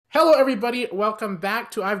Hello, everybody. Welcome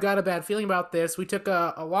back to I've Got a Bad Feeling About This. We took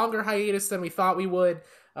a longer hiatus than we thought we would.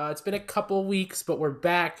 It's been a couple weeks, but we're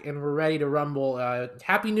back and we're ready to rumble.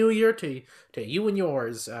 Happy New Year to you and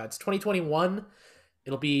yours. It's 2021.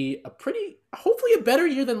 It'll be hopefully a better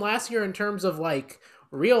year than last year in terms of like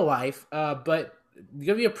real life, but it's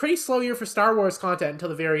gonna be a pretty slow year for Star Wars content until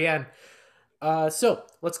the very end. So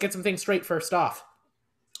let's get some things straight first off.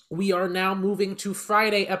 We are now moving to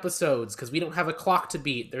Friday episodes because we don't have a clock to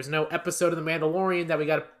beat. There's no episode of The Mandalorian that we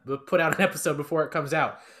got to put out an episode before it comes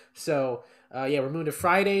out. So, yeah, we're moving to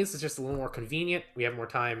Fridays. It's just a little more convenient. We have more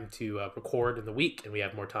time to record in the week, and we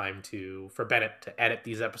have more time for Bennett to edit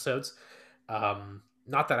these episodes.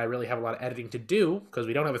 Not that I really have a lot of editing to do because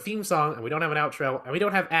we don't have a theme song, and we don't have an outro, and we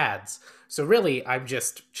don't have ads. So, really, I'm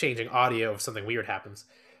just changing audio if something weird happens.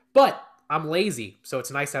 But I'm lazy, so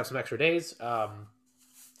it's nice to have some extra days.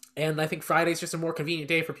 And I think Friday's just a more convenient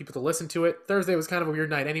day for people to listen to it. Thursday was kind of a weird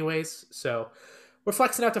night anyways, so we're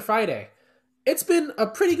flexing out to Friday. It's been a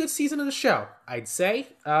pretty good season of the show, I'd say.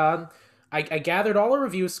 I gathered all the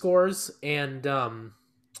review scores, and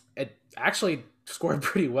it actually scored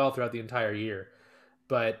pretty well throughout the entire year.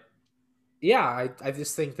 But yeah, I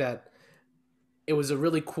just think that it was a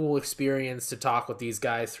really cool experience to talk with these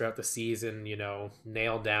guys throughout the season,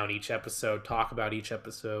 nail down each episode, talk about each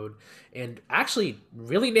episode, and actually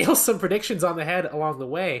really nail some predictions on the head along the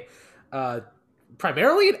way.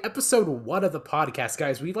 Primarily in episode one of the podcast,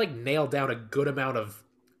 guys, we nailed down a good amount of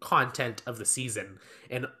content of the season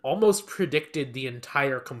and almost predicted the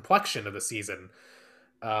entire complexion of the season,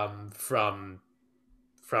 from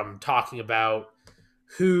talking about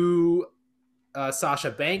who Sasha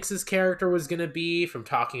Banks' character was going to be, from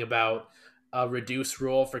talking about a reduced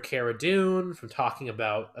role for Cara Dune, from talking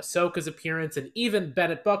about Ahsoka's appearance, and even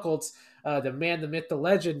Bennett Buckles, the man, the myth, the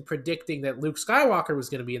legend, predicting that Luke Skywalker was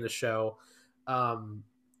going to be in the show, to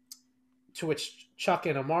which Chuck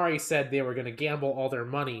and Amari said they were going to gamble all their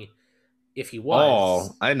money if he was.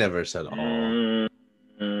 All. I never said all.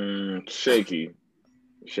 Shaky.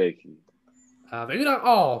 Shaky. Maybe not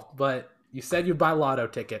all, but you said you'd buy lotto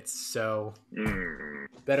tickets, so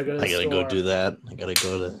better go to the store. I gotta go do that.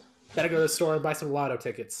 Better go to the store and buy some lotto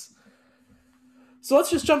tickets. So let's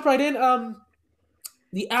just jump right in.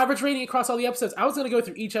 The average rating across all the episodes. I was going to go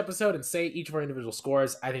through each episode and say each of our individual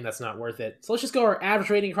scores. I think that's not worth it. So let's just go our average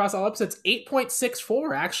rating across all episodes.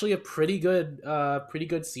 8.64. Actually, a pretty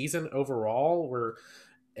good season overall.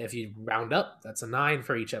 If you round up, that's a 9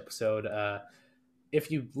 for each episode. If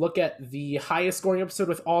you look at the highest scoring episode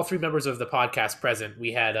with all three members of the podcast present,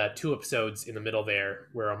 we had 2 episodes in the middle there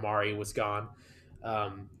where Amari was gone.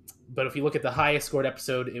 But if you look at the highest scored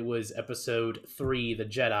episode, it was episode 3, The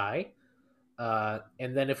Jedi.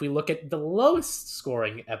 And then if we look at the lowest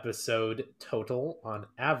scoring episode total on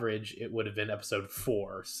average, it would have been episode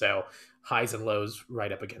 4. So highs and lows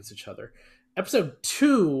right up against each other. Episode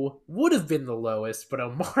 2 would have been the lowest, but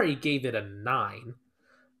Amari gave it a 9.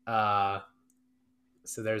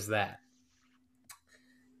 So there's that.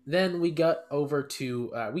 Then we got over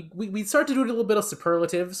to we started to do a little bit of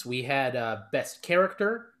superlatives. We had best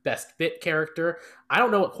character, best bit character. I don't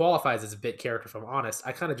know what qualifies as a bit character, if I'm honest.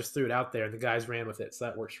 I kind of just threw it out there and the guys ran with it, so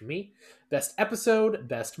that works for me. Best episode,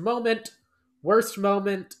 best moment, worst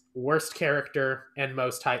character, and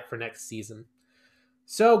most hype for next season.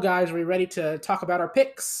 So guys, are we ready to talk about our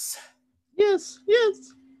picks? Yes.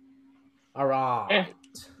 All right.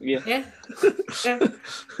 Yeah.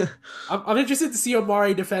 I'm interested to see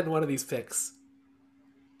Omari defend one of these picks.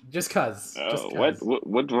 Just cause.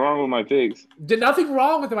 What's wrong with my picks? Did nothing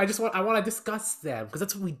wrong with them. I want to discuss them because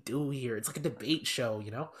that's what we do here. It's like a debate show,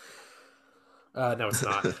 No, it's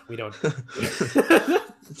not. We don't.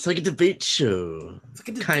 It's like a debate show. It's like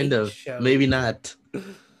a debate kind of. show. Maybe not.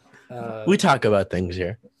 We talk about things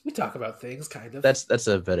here. We talk about things, kind of. That's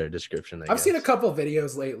a better description. I've seen a couple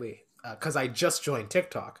videos lately because I just joined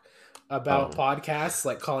TikTok about podcasts,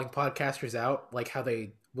 like calling podcasters out, like how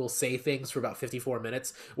they will say things for about 54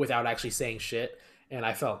 minutes without actually saying shit. And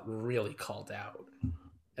I felt really called out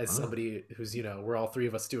as somebody who's, we're all three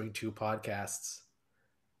of us doing 2 podcasts.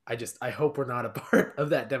 I hope we're not a part of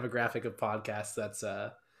that demographic of podcasts. That's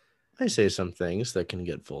I say some things that can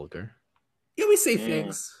get vulgar. Yeah, we say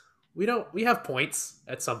things. We have points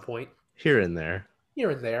at some point. Here and there.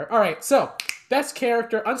 All right, so best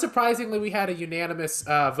character. Unsurprisingly, we had a unanimous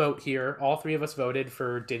vote here. All 3 of us voted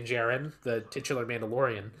for Din Djarin, the titular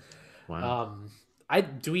Mandalorian. Wow.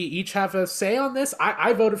 Do we each have a say on this?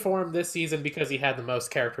 I voted for him this season because he had the most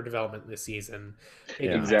character development this season.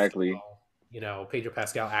 Yeah. Exactly. Pedro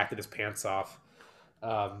Pascal acted his pants off.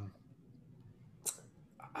 I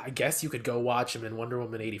guess you could go watch him in Wonder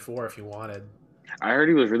Woman 84 if you wanted. I heard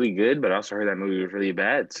he was really good, but I also heard that movie was really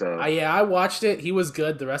bad. So Yeah, I watched it. He was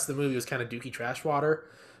good. The rest of the movie was kind of dookie trash water.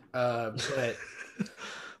 But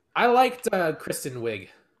I liked Kristen Wiig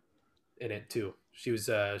in it too. She was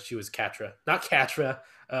Catra, not Catra,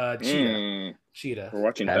 Cheetah. Cheetah. we're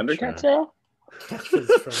watching Patra. Thundercats now.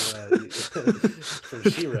 Catra's from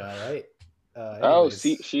She-Ra, right?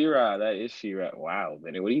 She-Ra. That is She-Ra. Wow,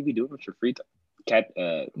 man, what do you be doing with your free time?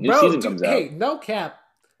 New Bro, season comes out. Hey, no cap.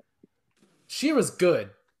 She-Ra's good.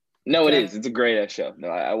 No, okay? It is. It's a great ass show. No,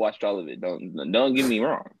 I watched all of it. Don't get me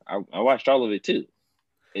wrong. I watched all of it too.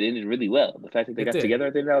 It ended really well. The fact that they got together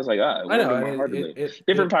at the end, I was like, I know.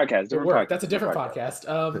 Different podcast. That's a different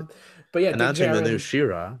podcast. But yeah, announcing the new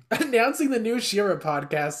She-Ra. Announcing the new She-Ra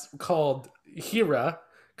podcast called Hera,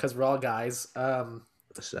 because we're all guys.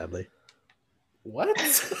 Sadly. What?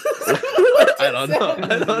 I don't know.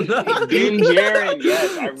 Din Djarin,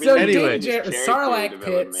 yes. Sarlacc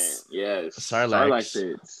Pits. Yes. Sarlacc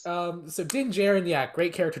Pits. So Din Djarin, yeah,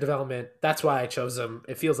 great character development. That's why I chose him.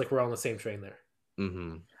 It feels like we're all on the same train there.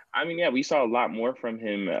 Mm-hmm. I mean, yeah, we saw a lot more from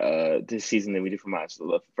him this season than we did from last.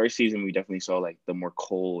 The first season, we definitely saw like the more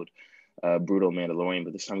cold, brutal Mandalorian,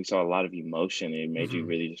 but this time we saw a lot of emotion, and it made you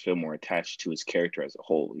really just feel more attached to his character as a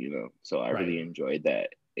whole, you know? So I really enjoyed that.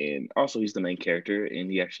 And also, he's the main character, and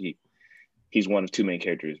he's one of two main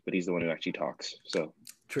characters, but he's the one who actually talks. So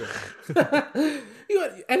true.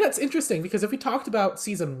 And that's interesting because if we talked about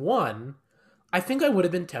season 1, I think I would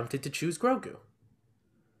have been tempted to choose Grogu.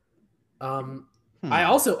 I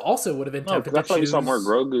also would have been tempted to choose. That's why you saw more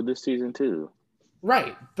Grogu this season too.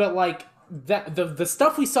 Right, but like that, the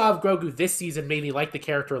stuff we saw of Grogu this season made me like the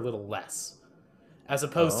character a little less. As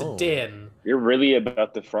opposed to Din. You're really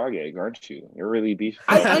about the frog egg, aren't you? You're really beefing.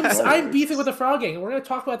 I'm beefing with the frog egg, and we're going to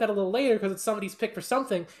talk about that a little later because it's somebody's pick for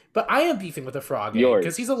something. But I am beefing with the frog egg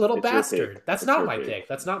because he's a little bastard. That's not my pick.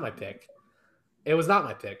 That's not my pick. It was not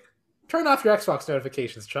my pick. Turn off your Xbox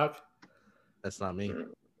notifications, Chuck. That's not me.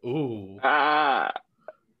 Ooh. I'm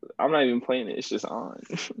not even playing it. It's just on.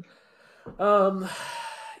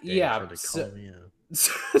 Yeah.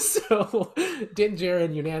 So, Din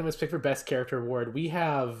Djarin, unanimous pick for Best Character Award. We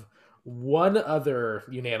have one other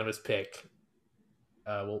unanimous pick.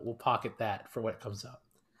 We'll pocket that for what comes up.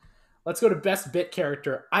 Let's go to Best Bit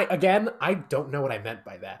Character. I don't know what I meant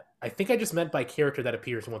by that. I think I just meant by character that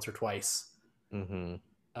appears once or twice for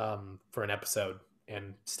an episode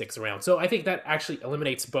and sticks around. So I think that actually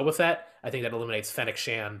eliminates Boba Fett. I think that eliminates Fennec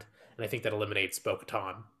Shand. And I think that eliminates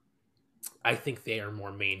Bo-Katan. I think they are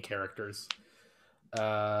more main characters.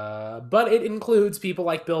 But it includes people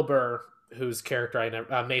like Bill Burr, whose character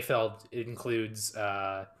Mayfeld. It includes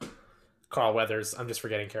Carl Weathers. I'm just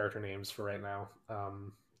forgetting character names for right now.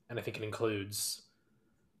 And I think it includes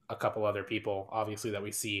a couple other people, obviously, that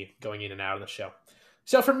we see going in and out of the show.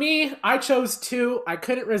 So for me, I chose 2. I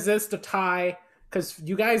couldn't resist a tie because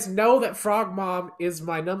you guys know that Frog Mom is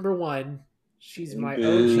my number 1. She's my OG.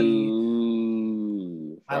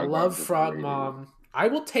 I love Frog Mom. I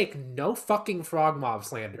will take no fucking Frog Mom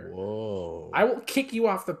slander. Whoa. I will kick you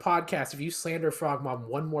off the podcast if you slander Frog Mom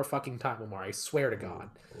one more fucking time, Omar. I swear to God.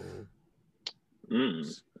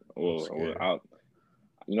 Well,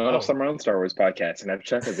 I'll start my own Star Wars podcast and have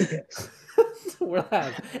Chuck as a guest. we'll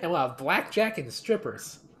have blackjack and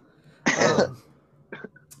strippers.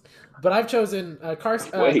 But I've chosen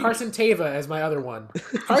Carson Teva as my other one.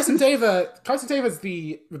 Carson Teva is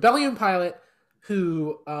the Rebellion pilot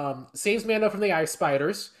who saves Mando from the Ice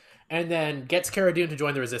Spiders and then gets Cara Dune to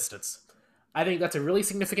join the Resistance. I think that's a really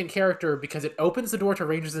significant character because it opens the door to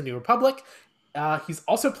Rangers of the New Republic. He's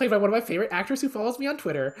also played by one of my favorite actors who follows me on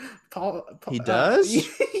Twitter. Paul he does?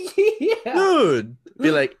 Yeah. Dude. Be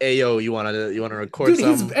like, hey, yo, you wanna record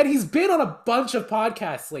some? He's been on a bunch of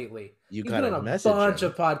podcasts lately. He's been on a bunch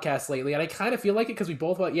of podcasts lately, and I kind of feel like it because we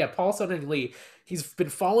both Paul Son and Lee. He's been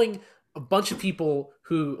following a bunch of people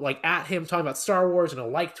who like at him talking about Star Wars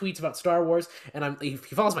and like tweets about Star Wars, and he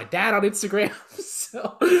follows my dad on Instagram.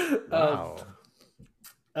 So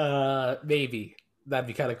wow. Maybe that'd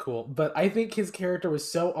be kind of cool. But I think his character was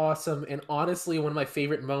so awesome, and honestly one of my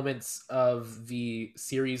favorite moments of the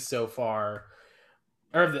series so far,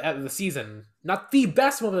 or the season. Not the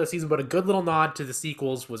best moment of the season, but a good little nod to the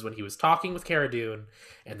sequels was when he was talking with Cara Dune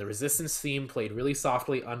and the Resistance theme played really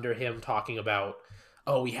softly under him talking about,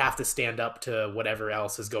 oh, we have to stand up to whatever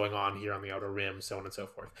else is going on here on the Outer Rim, so on and so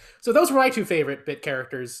forth. So those were my 2 favorite bit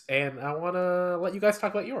characters, and I want to let you guys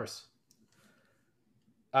talk about yours.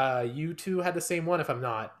 You 2 had the same one, if I'm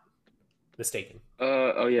not mistaken.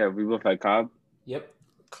 We both had Cobb. Yep.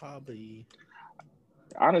 Cobby.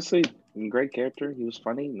 Honestly, great character. He was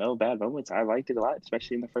funny. No bad moments. I liked it a lot,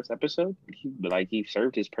 especially in the first episode. He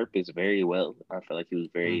served his purpose very well. I feel like he was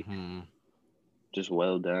very Mm-hmm. just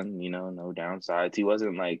well done. No downsides. He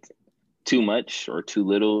wasn't like too much or too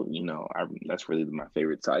little. That's really my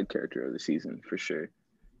favorite side character of the season for sure.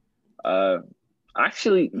 Uh,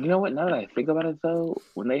 Actually, you know what? Now that I think about it, though,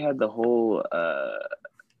 when they had the whole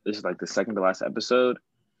this is like the second to last episode,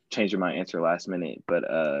 changing my answer last minute, but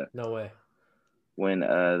No way. when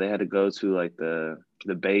they had to go to like the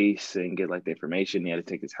base and get like the information, he had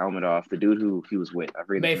to take his helmet off. The dude who he was with, I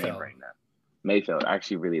forget his name Mayfeld. right now. Mayfeld. I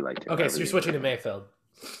actually really liked him. Okay, so really you're switching to enjoyed him.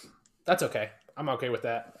 Mayfeld. That's okay. I'm okay with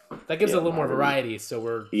that. That gives Yeah, it a little no, more I really- variety, so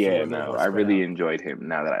we're Yeah, a little no, more I spread really out. enjoyed him.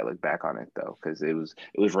 Now that I look back on it, though, because it was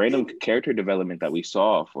random character development that we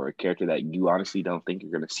saw for a character that you honestly don't think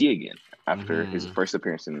you're going to see again after his Mm-hmm. first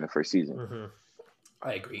appearance in the first season. Mm-hmm.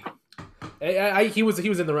 I agree. He was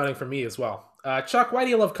in the running for me as well. Chuck, why do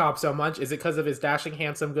you love Cobb so much? Is it because of his dashing,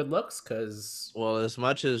 handsome, good looks? Because Well, as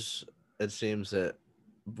much as it seems that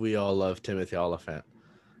we all love Timothy Oliphant,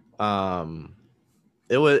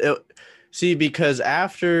 because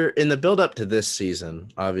after in the build up to this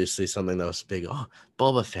season, obviously something that was big. Oh,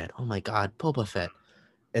 Boba Fett! Oh my God, Boba Fett!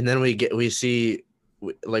 And then we see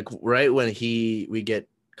like right when we get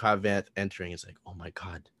Cobb Vanth entering, it's like, oh my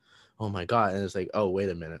God, and it's like, oh wait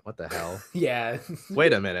a minute, what the hell? yeah,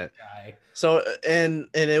 Wait a minute. guy. So and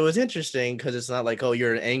it was interesting because it's not like, oh,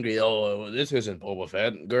 you're angry, oh, this isn't Boba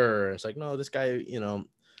Fett, grr. It's like, no, this guy,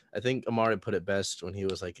 I think Amari put it best when he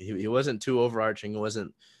was like, he wasn't too overarching. It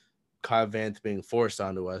wasn't Cobb Vanth being forced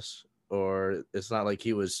onto us, or it's not like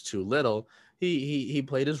he was too little. He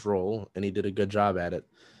played his role and he did a good job at it.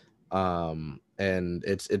 And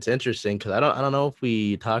it's interesting because I don't know if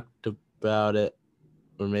we talked about it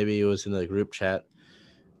or maybe it was in the group chat,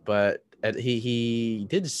 but he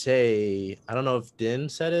did say, I don't know if Din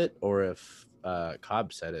said it or if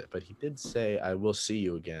Cobb said it, but he did say, "I will see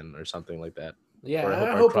you again" or something like that. Yeah, Or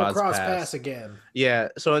I hope we'll cross paths again. Yeah,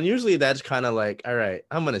 so and usually that's kind of like, all right,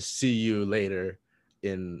 I'm gonna see you later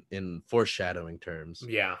in foreshadowing terms.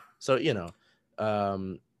 Yeah. So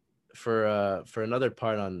for another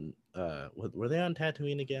part on were they on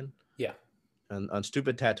Tatooine again? Yeah. On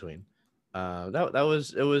stupid Tatooine.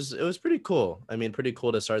 It was pretty cool. I mean, pretty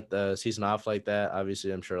cool to start the season off like that.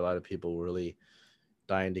 Obviously, I'm sure a lot of people were really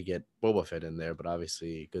dying to get Boba Fett in there, but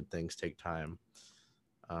obviously, good things take time.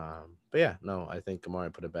 But yeah, no, I think Amari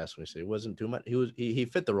put it best when he said it wasn't too much. He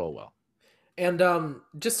fit the role well. And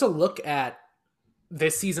just to look at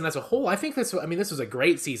this season as a whole, I think this was a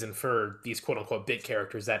great season for these quote unquote bit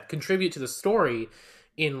characters that contribute to the story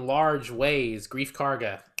in large ways. Grief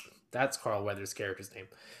Karga, that's Carl Weathers' character's name.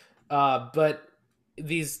 But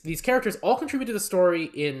these characters all contribute to the story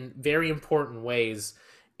in very important ways,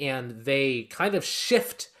 and they kind of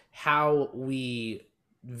shift how we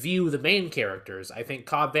view the main characters. I think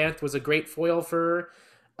Cobb Vanth was a great foil for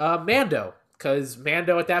Mando, because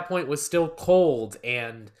Mando at that point was still cold,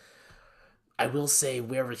 and I will say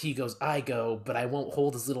wherever he goes, I go, but I won't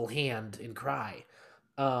hold his little hand and cry.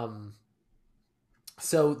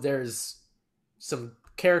 So there's some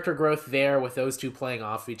character growth there with those two playing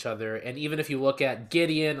off each other. And even if you look at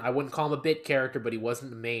Gideon, I wouldn't call him a bit character, but he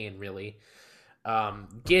wasn't the main, really.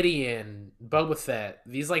 Gideon, Boba Fett,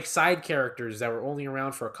 these like side characters that were only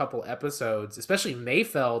around for a couple episodes, especially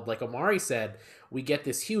Mayfeld, like Amari said, we get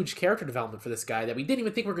this huge character development for this guy that we didn't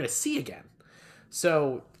even think we are going to see again.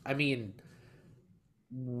 So, I mean,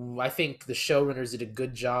 I think the showrunners did a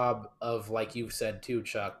good job of, like you said too,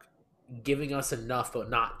 Chuck, giving us enough but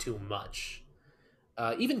not too much.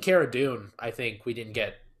 Even Cara Dune, I think we didn't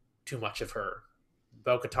get too much of her.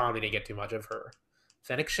 Bo-Katan, we didn't get too much of her.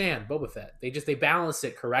 Fennec Shan, Boba Fett, they balanced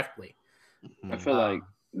it correctly. I feel like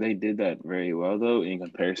they did that very well, though, in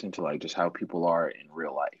comparison to like just how people are in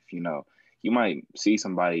real life. You might see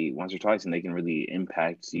somebody once or twice, and they can really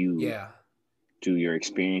impact you Yeah. to your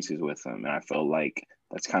experiences with them. And I felt like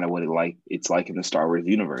that's kind of what it's like in the Star Wars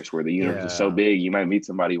universe, where the universe is so big, you might meet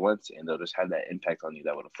somebody once, and they'll just have that impact on you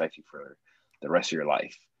that would affect you for the rest of your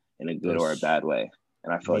life in a good or a bad way.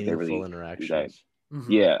 And I feel like they really do that.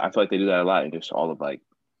 Mm-hmm. Yeah, I feel like they do that a lot in just all of like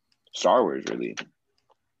Star Wars, really.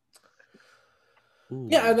 Ooh.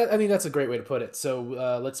 Yeah, I mean that's a great way to put it. So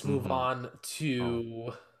let's move on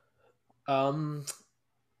to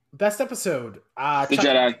best episode. The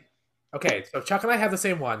Jedi. Okay, so Chuck and I have the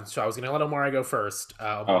same one, so I was going to let Omari go first.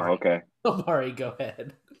 Omari. Oh, okay. Omari, go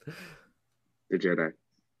ahead. The Jedi.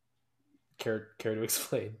 Care to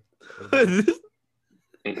explain?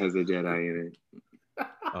 It has a Jedi in it.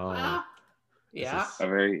 Oh. Yeah?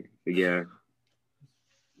 Yeah.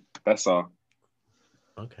 That's all.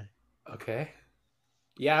 Okay. Okay.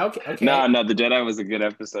 Yeah, okay, No, okay. no, the Jedi was a good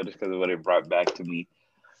episode just because of what it brought back to me.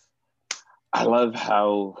 I love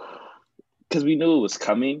how, because we knew it was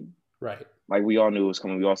coming. Right. Like we all knew it was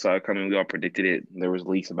coming. We all saw it coming. We all predicted it. There was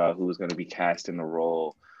leaks about who was going to be cast in the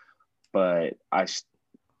role, but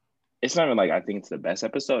it's not even like I think it's the best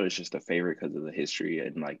episode. It's just a favorite because of the history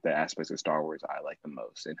and like the aspects of Star Wars I like the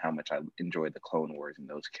most, and how much I enjoyed the Clone Wars and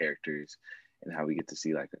those characters, and how we get to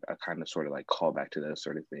see like a kind of sort of like callback to those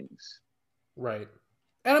sort of things. Right.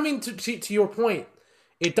 And I mean, to your point,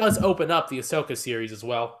 it does open up the Ahsoka series as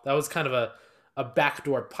well. That was kind of a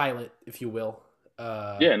backdoor pilot, if you will.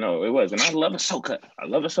 Yeah, no, it was, and I love Ahsoka. I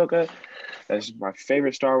love Ahsoka. That's my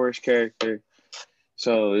favorite Star Wars character.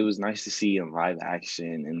 So it was nice to see in live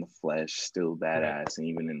action, in the flesh, still Right. badass, and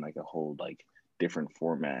even in like a whole like different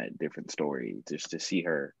format, different story. Just to see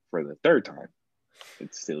her for the third time,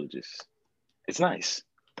 it's still just it's nice.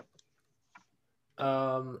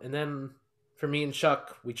 And then for me and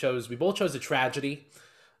Chuck, we both chose a tragedy.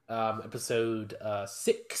 Episode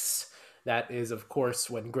 6. That is, of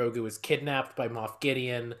course, when Grogu is kidnapped by Moff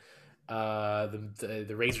Gideon.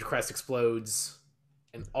 The Razor Crest explodes,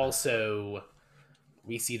 and also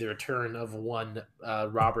we see the return of one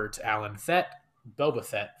Robert Allen Fett, Boba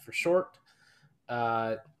Fett for short.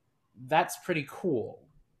 Uh, that's pretty cool.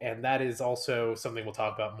 And that is also something we'll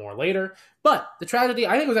talk about more later. But the tragedy,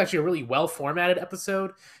 I think, was actually a really well formatted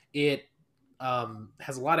episode. It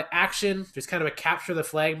has a lot of action, just kind of a capture the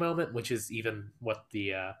flag moment, which is even what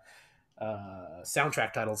the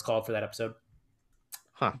soundtrack title is called for that episode.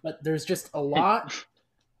 Huh. But there's just a lot.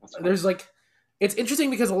 There's like, it's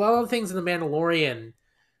interesting because a lot of the things in The Mandalorian,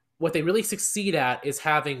 what they really succeed at is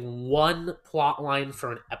having one plot line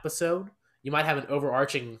for an episode. You might have an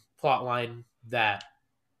overarching plot line that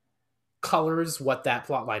colors what that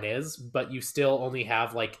plot line is, but you still only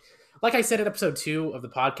have like I said in episode 2 of the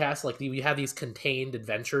podcast, like you have these contained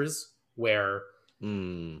adventures where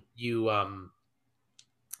you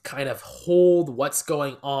kind of hold what's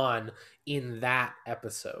going on in that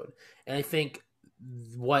episode. And I think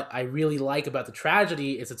what I really like about the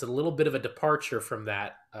tragedy is it's a little bit of a departure from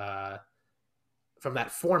that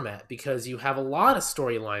format, because you have a lot of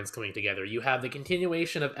storylines coming together. You have the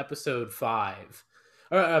continuation of episode 5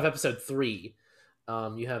 or of episode 3.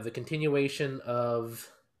 You have the continuation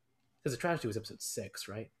of, because the tragedy was episode 6,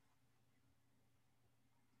 right?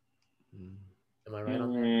 Am I right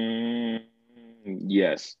on that?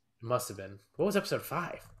 Yes. It must have been. What was episode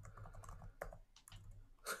 5?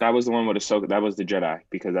 That was the one with Ahsoka. That was the Jedi,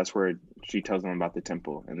 because that's where she tells them about the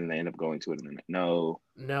temple, and then they end up going to it. And then No,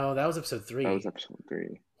 that was episode 3. That was episode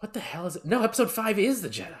 3. What the hell is it? No, episode 5 is the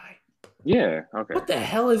Jedi. Yeah. Okay. What the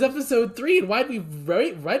hell is episode 3, and why'd we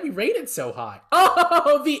rate it so high?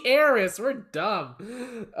 Oh, the heiress. We're dumb.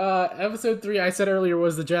 Episode 3, I said earlier,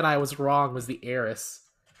 was the Jedi. I was wrong. Was the heiress.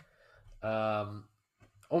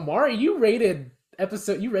 Omari, you rated the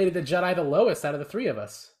Jedi the lowest out of the 3 of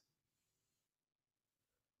us.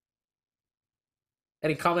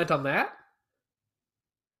 Any comment on that?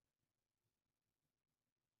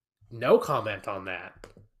 No comment on that.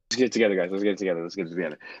 Let's get it together, guys. Let's get it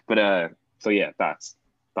together. But so yeah, thoughts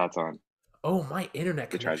on. Oh, my internet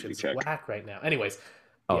connection's whack right now. Anyways.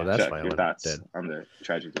 Oh, that's fine. Your thoughts on the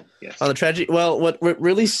tragedy. Yes. On the tragedy. Well, what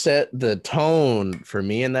really set the tone for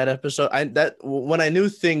me in that episode, when I knew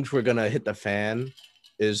things were gonna hit the fan,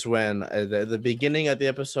 is when the beginning of the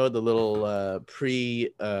episode, the little pre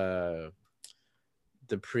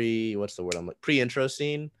what's the word I'm like pre-intro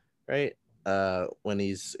scene, right? When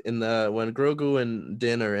he's when Grogu and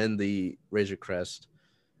Din are in the Razor Crest,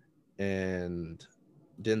 and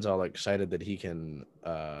Din's all excited that he can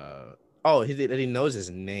he knows his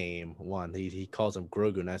name. One, he calls him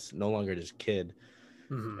Grogu, and that's no longer just kid.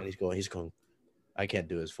 Mm-hmm. And he's going, I can't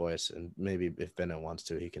do his voice, and maybe if Bennett wants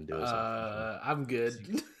to, he can do his. I'm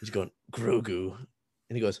good. He's going Grogu,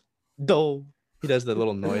 and he goes Dole. He does the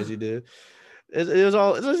little noise he did. It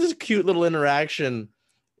was this cute little interaction,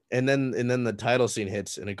 and then the title scene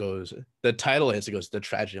hits, and it goes the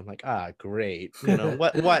tragedy. I'm like, great,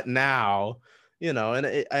 what now, and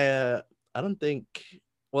I don't think.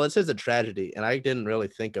 Well, it says a tragedy, and I didn't really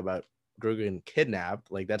think about Grogu getting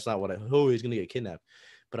kidnapped. Like, that's not what he's gonna get kidnapped.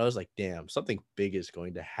 But I was like, damn, something big is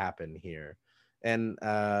going to happen here, and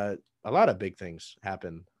a lot of big things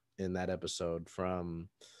happen in that episode. From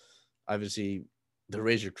obviously the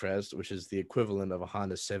Razor Crest, which is the equivalent of a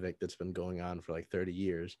Honda Civic that's been going on for like 30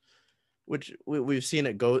 years, which we've seen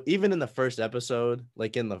it go even in the first episode,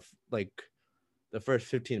 like in the first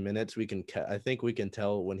 15 minutes, I think we can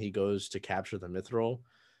tell when he goes to capture the Mithril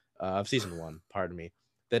of season 1, pardon me,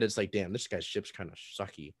 that it's like, damn, this guy's ship's kind of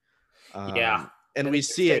sucky. Yeah. And we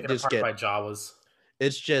see it just get by Jawas.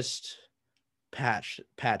 it's just patch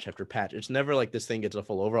after patch. It's never like this thing gets a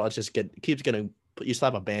full overall. It's just keeps getting. You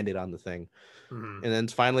slap a band-aid on the thing, and then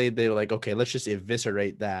finally they were like, okay, let's just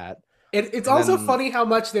eviscerate that. It's also funny how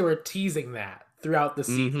much they were teasing that throughout the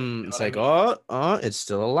season. You know it's like, it's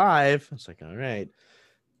still alive. It's like, all right.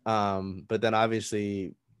 But then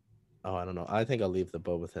obviously, I don't know. I think I'll leave the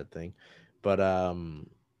Boba Fett thing, but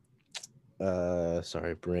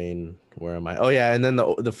sorry, brain. Where am I? Oh yeah, and then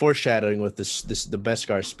the foreshadowing with the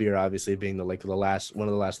Beskar spear, obviously being one of the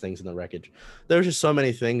last things in the wreckage. There was just so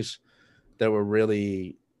many things that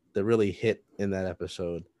really hit in that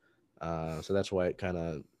episode. So that's why it kind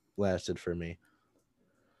of lasted for me.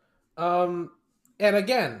 And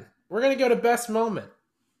again, we're gonna go to best moment,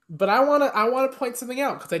 but I wanna point something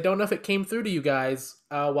out because I don't know if it came through to you guys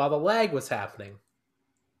while the lag was happening.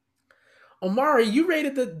 Omari, you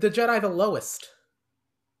rated the Jedi the lowest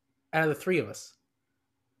out of the three of us.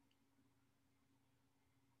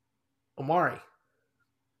 Omari,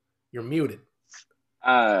 you're muted.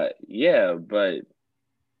 Yeah, but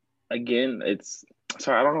again, it's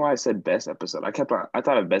sorry. I don't know why I said best episode. I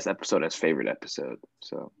thought of best episode as favorite episode.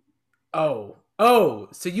 So. Oh,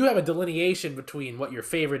 so you have a delineation between what your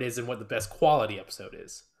favorite is and what the best quality episode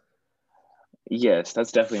is. Yes,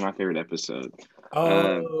 that's definitely my favorite episode.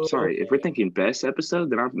 Sorry, if we're thinking best episode,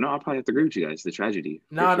 then I'll probably have to agree with you guys. The tragedy.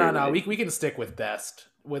 No. We can stick with best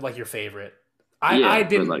with like your favorite. I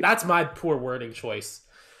didn't. Like, that's my poor wording choice.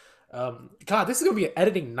 God, this is gonna be an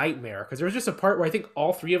editing nightmare because there was just a part where I think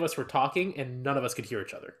all three of us were talking and none of us could hear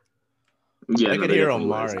each other. Yeah, I could hear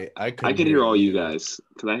Omari. I could hear all you guys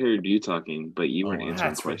because I heard you talking, but you weren't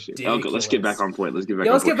answering questions. Okay, let's get back on point. Let's get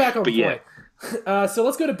back on point. Yeah. So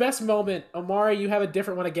let's go to best moment. Omari, you have a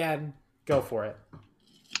different one again. Go for it.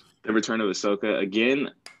 The return of Ahsoka again.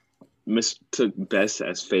 Took best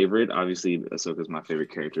as favorite. Obviously, Ahsoka's my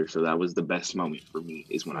favorite character, so that was the best moment for me.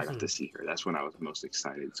 Is when I got to see her. That's when I was most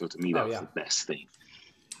excited. So to me, that was the best thing.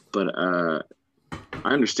 But I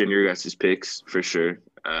understand your guys' picks for sure.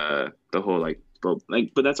 The whole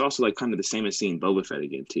but that's also like kind of the same as seeing Boba Fett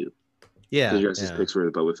again too. Yeah, because your guys' picks were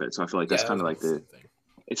the Boba Fett, so I feel like that's kind of like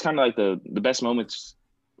it's kind of like the best moments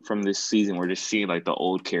from this season. We're just seeing like the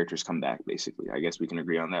old characters come back. Basically, I guess we can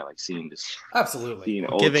agree on that. Like seeing this, absolutely,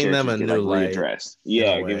 giving them a new life.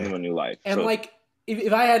 Yeah, giving them a new life. And like,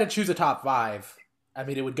 if I had to choose a top five, I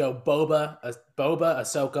mean, it would go Boba,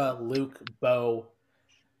 Ahsoka, Luke, Bo,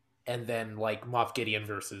 and then like Moff Gideon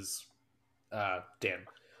versus Din.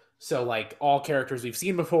 So like all characters we've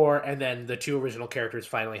seen before, and then the two original characters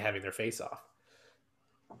finally having their face off.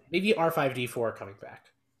 Maybe R5D4 coming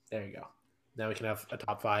back. There you go. Now we can have a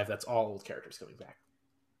top five that's all old characters coming back.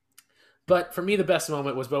 But for me, the best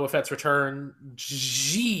moment was Boba Fett's return.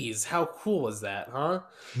 Jeez, how cool is that, huh?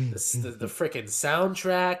 the freaking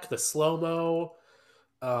soundtrack, the slow-mo.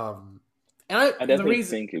 And I definitely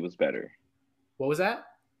think it was better. What was that?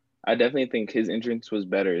 I definitely think his entrance was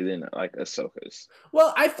better than like Ahsoka's.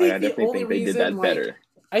 Well, I think I definitely think they did that better.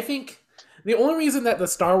 I think the only reason that the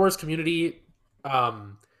Star Wars community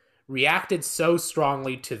reacted so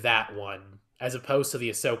strongly to that one as opposed to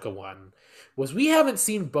the Ahsoka one was we haven't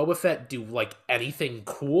seen Boba Fett do like anything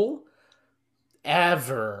cool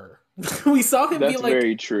ever. We saw him be like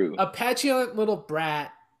very true. A petulant little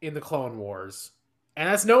brat in the Clone Wars. And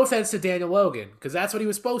that's no offense to Daniel Logan, because that's what he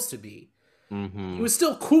was supposed to be. Mm-hmm. He was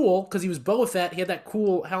still cool because he was Boba Fett. He had that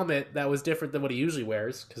cool helmet that was different than what he usually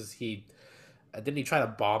wears because he didn't he try to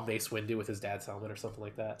bomb Mace Windu with his dad's helmet or something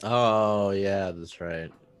like that. Oh yeah, that's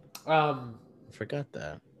right. I forgot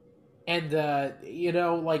that. And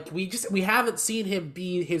like we haven't seen him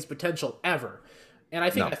be his potential ever. And I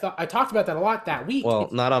think I talked about that a lot that week. Well,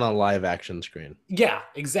 not on a live action screen. Yeah,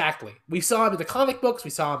 exactly. We saw him in the comic books. We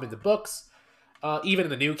saw him in the books. Even in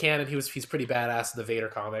the new canon, he's pretty badass in the Vader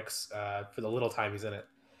comics for the little time he's in it.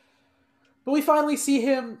 But we finally see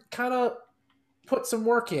him kind of put some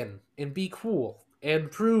work in and be cool and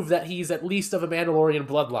prove that he's at least of a Mandalorian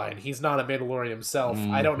bloodline. He's not a Mandalorian himself.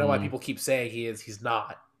 Mm-hmm. I don't know why people keep saying he is. He's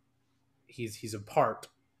not. He's a part.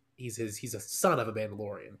 He's a son of a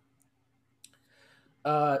Mandalorian.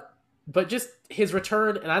 But just his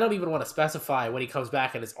return, and I don't even want to specify when he comes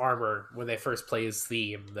back in his armor when they first play his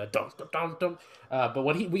theme, the dum dum dum dum. But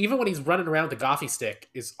when he's running around with the Gothy stick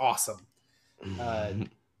is awesome, and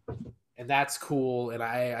that's cool. And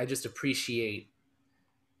I just appreciate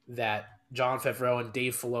that Jon Favreau and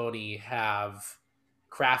Dave Filoni have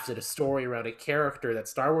crafted a story around a character that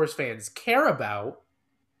Star Wars fans care about,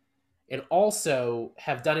 and also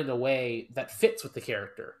have done it in a way that fits with the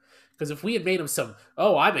character. Because if we had made him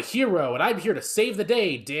I'm a hero and I'm here to save the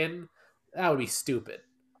day, Din, that would be stupid.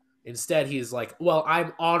 Instead, he's like, well,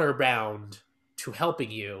 I'm honor bound to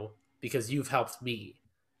helping you because you've helped me.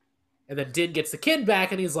 And then Din gets the kid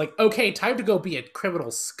back, and he's like, okay, time to go be a criminal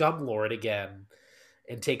scumlord again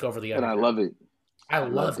and take over the And I Underground. love it. I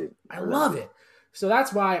love it. I love it. So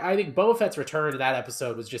that's why I think Boba Fett's return to that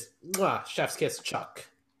episode was just chef's kiss, Chuck.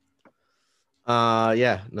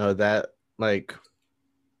 Yeah, no, that like,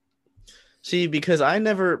 see, because I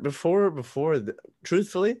never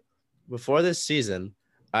truthfully, before this season,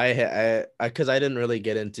 I because I didn't really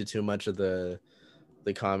get into too much of the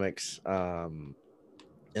comics and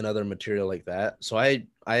other material like that, so I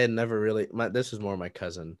had never really. This is more my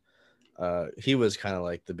cousin. He was kind of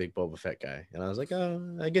like the big Boba Fett guy, and I was like,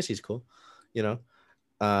 oh, I guess he's cool, you know.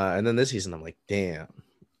 And then this season, I'm like, damn,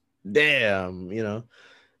 you know.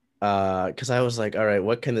 Because I was like, all right,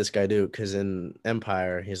 what can this guy do? Because in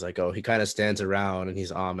Empire, he's like, oh, he kind of stands around and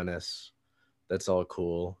he's ominous. That's all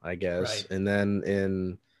cool, I guess. Right. And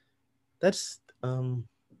then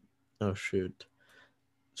oh shoot.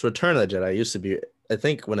 So Return of the Jedi used to be, I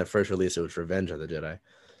think when it first released, it was Revenge of the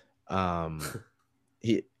Jedi.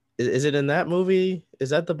 He is it in that movie?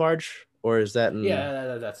 Is that the barge or is that in?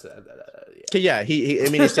 Yeah, that's yeah. He I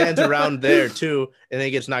mean, he stands around there too, and then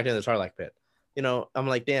he gets knocked in the Sarlacc pit. You know, I'm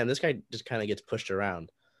like, damn, this guy just kind of gets pushed around.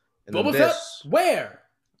 And Boba Fett, where?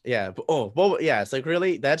 Yeah. Boba. Yeah. It's like,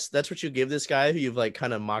 really, that's what you give this guy who you've like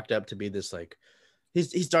kind of mocked up to be this like,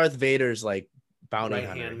 he's Darth Vader's like bounty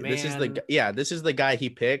hunter. This is the guy he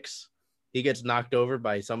picks. He gets knocked over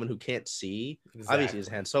by someone who can't see. Exactly. Obviously, he's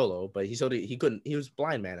Han Solo, but he couldn't. He was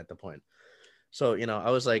blind man at the point. So you know,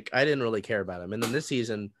 I was like, I didn't really care about him. And then this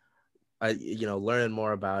season, learning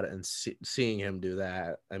more about it and seeing him do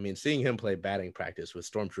that. I mean, seeing him play batting practice with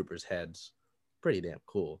stormtroopers' heads, pretty damn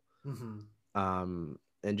cool. Mm-hmm.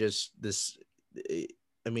 And just this,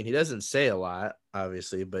 I mean, he doesn't say a lot,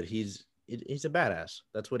 obviously, but he's a badass.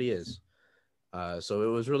 That's what he is. So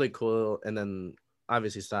it was really cool. And then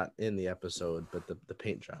obviously it's not in the episode, but the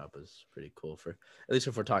paint job is pretty cool for, at least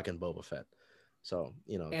if we're talking Boba Fett. So,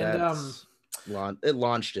 you know, it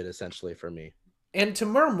launched it essentially for me. And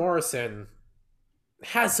Temuera Morrison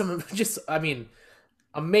has some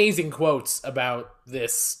amazing quotes about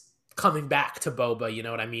this coming back to Boba, you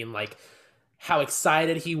know what I mean? Like how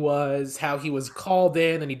excited he was, how he was called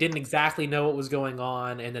in and he didn't exactly know what was going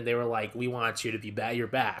on. And then they were like, we want you to be back. You're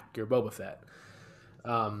back. You're Boba Fett.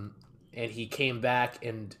 And he came back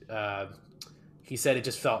and he said it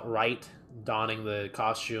just felt right donning the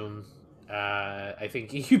costume. I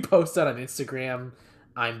think he posted on Instagram,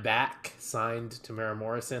 I'm back, signed Temuera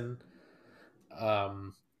Morrison.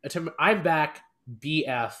 I'm back,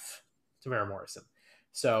 BF Temuera Morrison.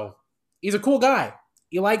 So he's a cool guy.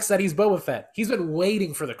 He likes that he's Boba Fett. He's been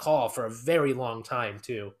waiting for the call for a very long time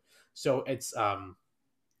too. So it's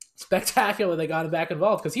spectacular they got him back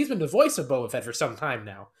involved because he's been the voice of Boba Fett for some time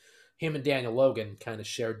now. Him and Daniel Logan kind of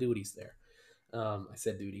share duties there. I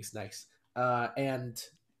said duties, nice. And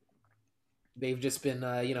they've just been,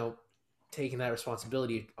 taking that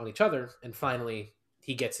responsibility on each other. And finally,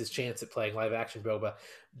 he gets his chance at playing live action Boba.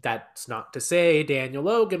 That's not to say Daniel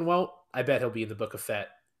Logan won't. I bet he'll be in the Book of Fett.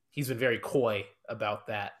 He's been very coy about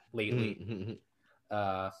that lately.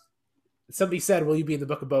 Somebody said, will you be in the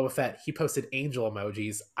Book of Boba Fett? He posted angel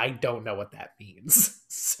emojis. I don't know what that means.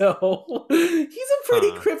 So he's a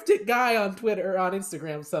pretty cryptic guy on Twitter or on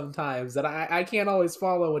Instagram sometimes that I can't always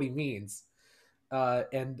follow what he means.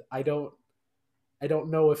 And I don't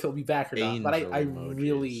know if he'll be back or not, but I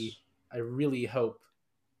really hope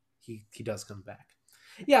he does come back.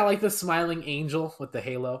 Yeah, like the smiling angel with the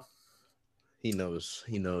halo. He knows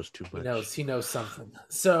too much. He knows something.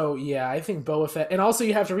 So yeah, I think Boba Fett, and also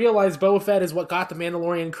you have to realize Boba Fett is what got the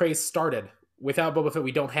Mandalorian craze started. Without Boba Fett,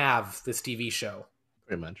 we don't have this TV show.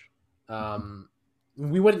 Pretty much.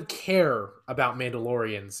 We wouldn't care about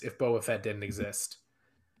Mandalorians if Boba Fett didn't exist.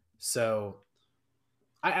 So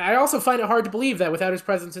I also find it hard to believe that without his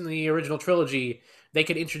presence in the original trilogy, they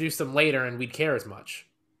could introduce them later and we'd care as much.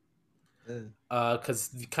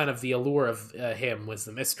 Because kind of the allure of him was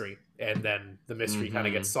the mystery, and then the mystery kind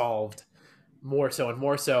of gets solved more so and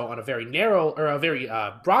more so on a very narrow or a very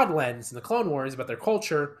broad lens in the Clone Wars about their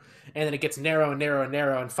culture, and then it gets narrow and narrow and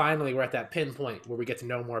narrow, and finally we're at that pinpoint where we get to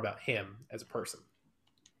know more about him as a person.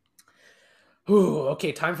 Ooh,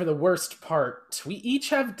 okay, time for the worst part. We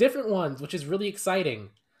each have different ones, which is really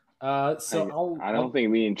exciting. I don't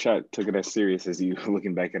think me and Chuck took it as serious as you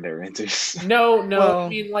looking back at their answers. No. Well, I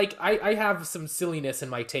mean, like, I have some silliness in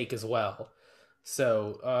my take as well.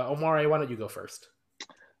 So, Omari, why don't you go first?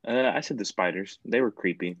 I said the spiders. They were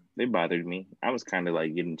creepy. They bothered me. I was kind of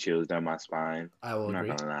like getting chills down my spine. I will agree.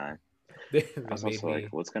 Not gonna lie. I was also like,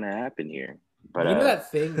 what's gonna happen here? But you know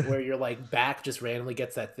that thing where your like back just randomly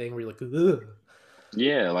gets that thing where you're like, ugh.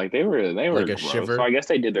 Yeah, like they were Like a gross. shiver. So I guess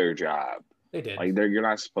they did their job. They did. Like you're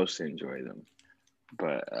not supposed to enjoy them.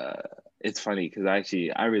 But it's funny because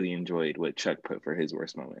I really enjoyed what Chuck put for his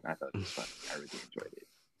worst moment. I thought it was funny. I really enjoyed it.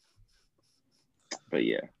 But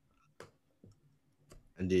yeah.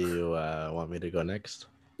 And do you want me to go next?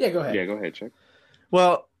 Yeah, go ahead. Yeah, go ahead, Chuck.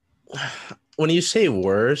 Well, when you say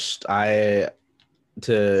worst,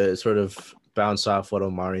 to sort of bounce off what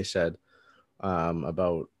Omari said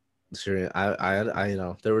about Syrian, I you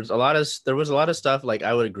know there was a lot of stuff like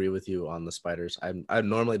I would agree with you on the spiders. I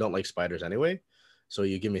normally don't like spiders anyway, so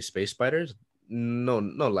you give me space spiders, no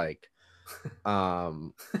like, I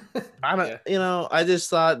don't Yeah. you know I just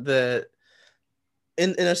thought that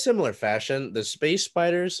in a similar fashion, the space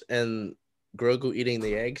spiders and Grogu eating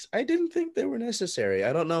the eggs, I didn't think they were necessary.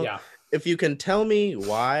 I don't know Yeah. if you can tell me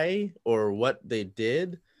why or what they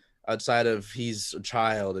did outside of he's a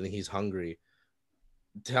child and he's hungry.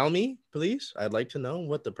 Tell me, please. I'd like to know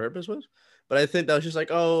what the purpose was. But I think that was just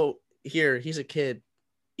like, oh, here, he's a kid.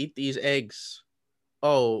 Eat these eggs.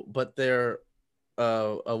 Oh, but they're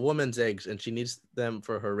a woman's eggs and she needs them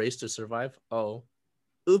for her race to survive. Oh,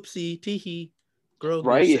 oopsie, teehee. Grogu,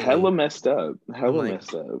 Right? silly. Hella messed up. I'm like,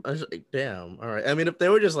 I was like, damn. All right. I mean, if they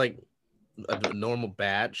were just like a normal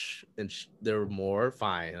batch and there were more,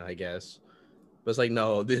 fine, I guess. But it's like,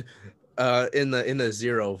 no, in the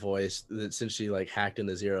Zero voice, since she like hacked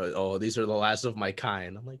into Zero, oh, these are the last of my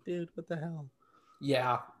kind. I'm like, dude, what the hell?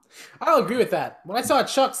 Yeah. I'll agree with that. When I saw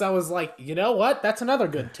Chuck's, I was like, you know what? That's another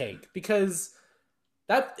good take because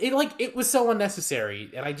it was so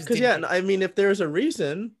unnecessary, and I just Because didn't. I mean, if there's a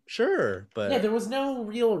reason, sure, but Yeah, there was no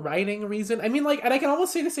real writing reason. I mean, like, and I can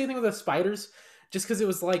almost say the same thing with the spiders, just because it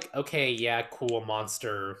was like, okay, yeah, cool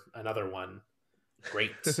monster, another one,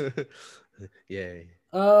 great. Yay.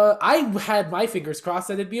 I had my fingers crossed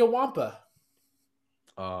that it'd be a Wampa.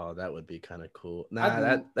 Oh, that would be kind of cool.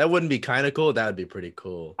 Nah, that wouldn't be kind of cool. That would be pretty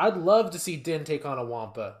cool. I'd love to see Din take on a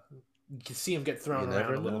Wampa. You can see him get thrown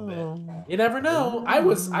around a little bit. You never know. I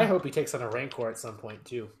hope he takes on a Rancor at some point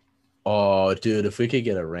too. Oh, dude, if we could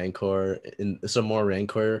get a Rancor in some more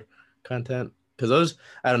Rancor content, because those,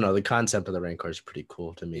 I don't know, the concept of the Rancor is pretty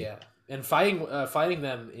cool to me. Yeah, and fighting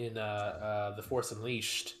them in the Force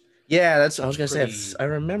Unleashed. Yeah, I was gonna say. I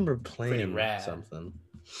remember playing rad. something.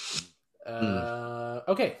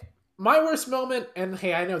 Okay, my worst moment, and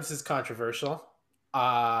hey, I know this is controversial.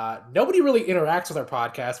 Nobody really interacts with our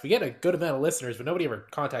podcast. We get a good amount of listeners, but nobody ever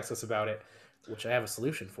contacts us about it, which I have a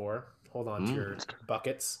solution for. Hold on to your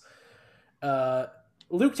buckets.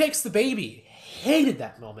 Luke takes the baby. Hated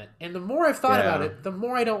that moment, and the more I've thought about it, the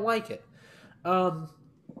more I don't like it.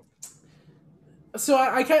 So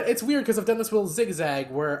I kind it's weird because I've done this little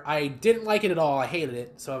zigzag where I didn't like it at all. I hated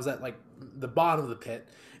it, so I was at like the bottom of the pit,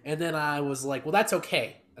 and then I was like, well, that's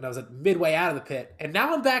okay, and I was at midway out of the pit, and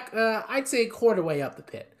now I'm back. I'd say a quarter way up the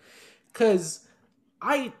pit, because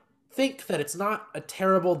I think that it's not a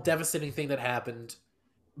terrible, devastating thing that happened,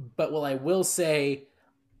 but what I will say,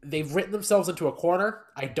 they've written themselves into a corner.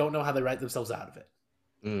 I don't know how they write themselves out of it.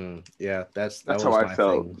 Yeah, that's how I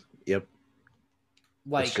felt. Thing. Yep.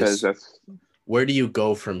 Like, because that's where do you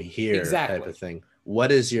go from here? Exactly. Type of thing.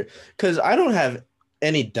 What is your? Because I don't have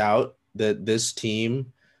any doubt that this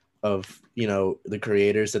team of the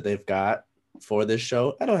creators that they've got for this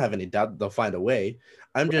show, I don't have any doubt they'll find a way.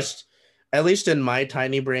 I'm just, at least in my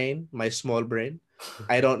tiny brain, my small brain,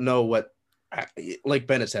 I don't know what. Like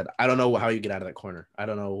Bennett said, I don't know how you get out of that corner. I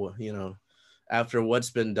don't know, after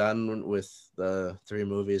what's been done with the 3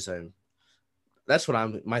 movies, that's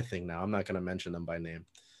what my thing now. I'm not going to mention them by name.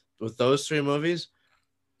 With those 3 movies,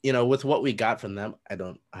 with what we got from them, I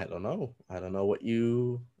don't know. I don't know what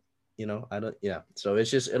So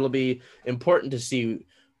it's just, it'll be important to see.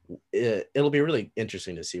 It'll be really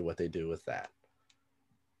interesting to see what they do with that.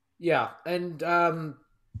 Yeah. And,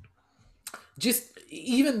 just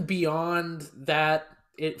even beyond that,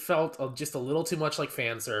 it felt just a little too much like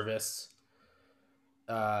fan service.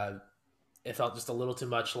 It felt just a little too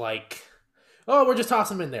much like, oh, we're just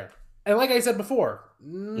tossing him in there. And like I said before,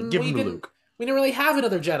 give him to Luke. We didn't really have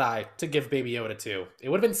another Jedi to give Baby Yoda to. It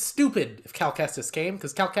would have been stupid if Cal Kestis came,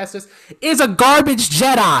 because Cal Kestis is a garbage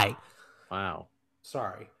Jedi. Wow.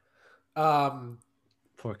 Sorry.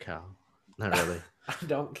 Poor Cal. Not really. I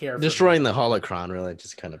don't care. Destroying the holocron really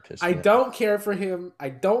just kind of pissed me off. don't care for him. I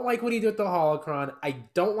don't like what he did with the holocron. I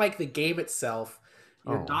don't like the game itself.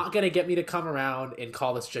 You're not going to get me to come around and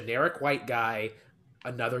call this generic white guy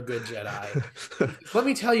another good Jedi. Let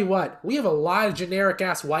me tell you what. We have a lot of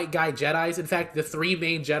generic-ass white guy Jedis. In fact, the 3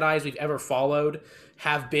 main Jedis we've ever followed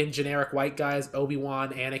have been generic white guys: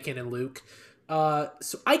 Obi-Wan, Anakin, and Luke.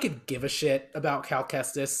 So I could give a shit about Cal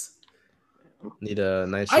Kestis. Need a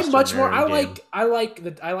nice. I'm Sister much more. Mary game. I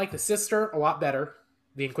like the sister a lot better.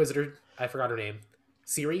 The Inquisitor. I forgot her name.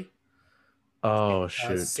 Siri. Oh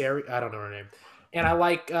shoot! Sari. I don't know her name. And I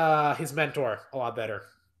like his mentor a lot better.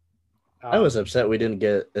 I was upset we didn't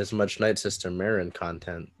get as much Night Sister Marin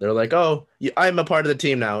content. They're like, "Oh, I'm a part of the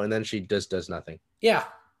team now," and then she just does nothing. Yeah.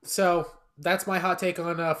 So that's my hot take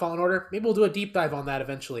on Fallen Order. Maybe we'll do a deep dive on that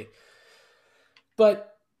eventually.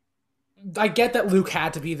 But I get that Luke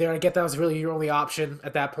had to be there. I get that was really your only option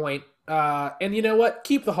at that point. And you know what?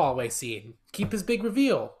 Keep the hallway scene. Keep his big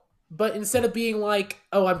reveal. But instead of being like,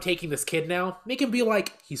 oh, I'm taking this kid now, make him be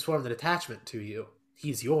like, he's formed an attachment to you.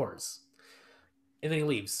 He's yours. And then he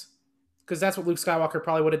leaves. Because that's what Luke Skywalker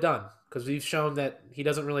probably would have done. Because we've shown that he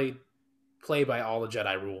doesn't really play by all the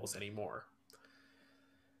Jedi rules anymore.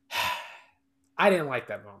 I didn't like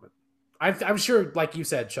that moment. I'm sure, like you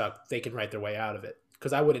said, Chuck, they can write their way out of it.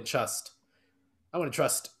 Because I wouldn't trust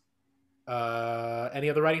any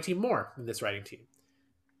other writing team more than this writing team.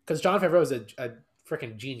 Because Jon Favreau is a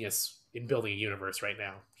freaking genius in building a universe right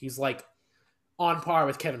now. He's like on par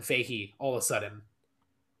with Kevin Feige all of a sudden.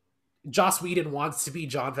 Joss Whedon wants to be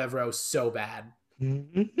Jon Favreau so bad.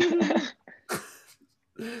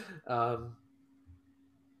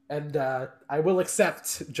 And I will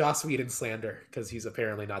accept Joss Whedon slander because he's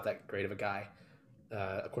apparently not that great of a guy,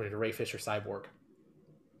 according to Ray Fisher Cyborg.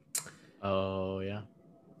 Oh yeah.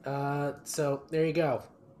 So there you go.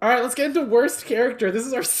 All right, let's get into worst character. This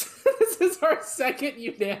is our second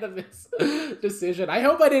unanimous decision. I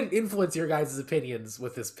hope I didn't influence your guys' opinions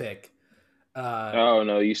with this pick. Oh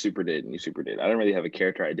no, you super did. I don't really have a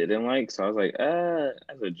character I didn't like, so I was like,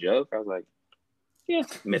 as a joke, I was like, yeah,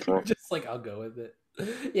 Mithril. Just like I'll go with it.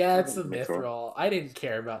 Yeah, it's the Mithril. I didn't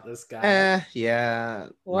care about this guy. Yeah.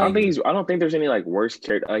 Like, I don't think there's any like worst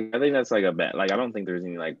character. Like, I think that's like a bad. Like I don't think there's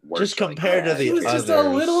any like worst. Just compared to the he was others. just a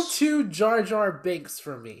little too Jar Jar Binks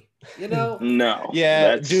for me. You know? No.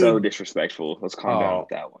 Yeah, that's dude. so disrespectful. Let's calm down with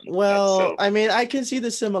that one. Well, I mean, I can see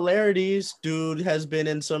the similarities. Dude has been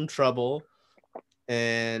in some trouble,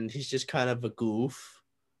 and he's just kind of a goof.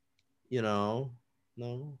 You know?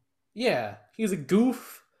 No. Yeah, he's a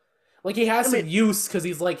goof. Like, he has some use because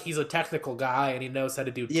he's a technical guy and he knows how to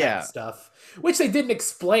do tech stuff, which they didn't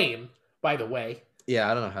explain, by the way. Yeah,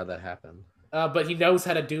 I don't know how that happened. But he knows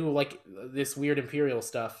how to do, like, this weird Imperial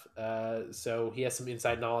stuff, so he has some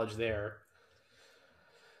inside knowledge there.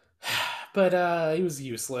 But he was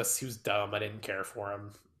useless. He was dumb. I didn't care for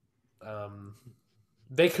him.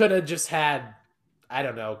 They could have just had, I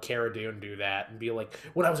don't know, Cara Dune do that and be like,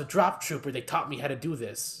 when I was a drop trooper, they taught me how to do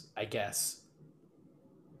this, I guess.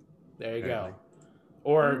 There you go.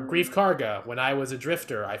 Or Grief Karga. When I was a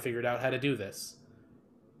drifter, I figured out how to do this.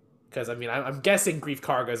 Because, I mean, I'm guessing Grief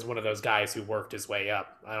Karga is one of those guys who worked his way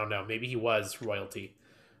up. I don't know. Maybe he was royalty.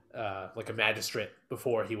 Like a magistrate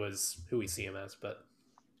before he was who we see him as. But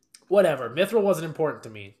whatever. Mithril wasn't important to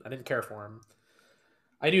me. I didn't care for him.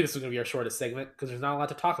 I knew this was going to be our shortest segment because there's not a lot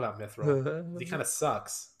to talk about Mithril. He kind of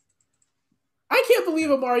sucks. I can't believe,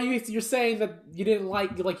 Amari, you're saying that you didn't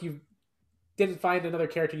like you didn't find another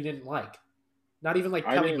character you didn't like. Not even like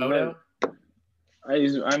Pelimoto.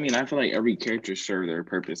 I mean, I feel like every character served their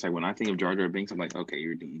purpose. Like when I think of Jar Jar Binks, I'm like, okay,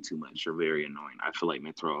 you're doing too much. You're very annoying. I feel like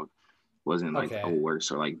Mithril wasn't like a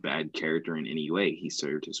worse or like bad character in any way. He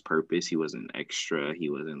served his purpose. He wasn't extra.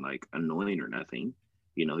 He wasn't like annoying or nothing.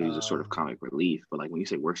 You know, he was a sort of comic relief. But like when you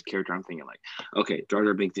say worst character, I'm thinking like, okay, Jar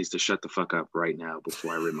Jar Binks needs to shut the fuck up right now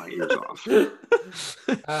before I rip my ears off.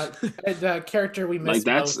 And character we missed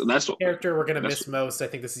like most. That's what character we're gonna miss most. I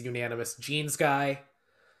think this is unanimous. Jeans guy.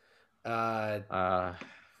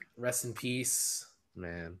 Rest in peace,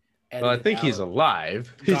 man. Well, I think he's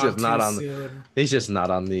alive. He's just not on. He's just not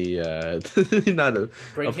on the. Not a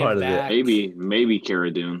part of it. Maybe Cara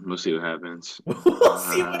Dune. We'll see what happens. We'll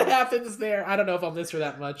see what happens there. I don't know if I'll miss her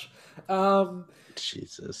that much.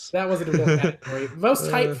 Jesus, that wasn't a real category. Most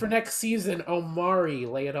hype for next season. Omari,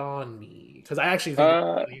 lay it on me because I actually think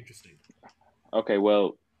it's really interesting. Okay,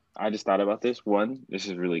 well, I just thought about this. One, this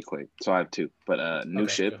is really quick, so I have two. But new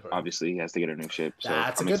ship, obviously, he has to get a new ship. So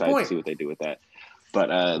That's I'm a good excited point. to see what they do with that.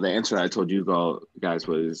 But the answer I told you guys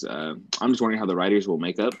was, I'm just wondering how the writers will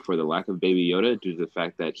make up for the lack of Baby Yoda due to the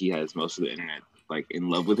fact that he has most of the internet like in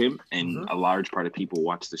love with him, and a large part of people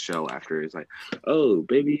watch the show after it's like, oh,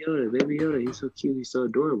 Baby Yoda, he's so cute, he's so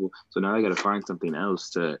adorable. So now I got to find something else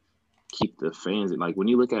to keep the fans. Like when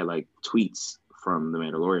you look at like tweets from The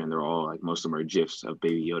Mandalorian, they're all like most of them are gifs of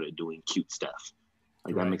Baby Yoda doing cute stuff.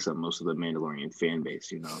 Like that makes up most of the Mandalorian fan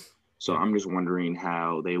base, you know. So I'm just wondering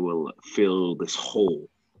how they will fill this hole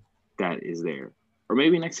that is there. Or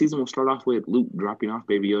maybe next season we'll start off with Luke dropping off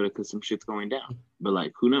Baby Yoda because some shit's going down. But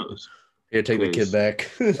like, who knows? Here, take the kid 'Cause- back.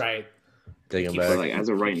 Right. Take him Keep- But back. like as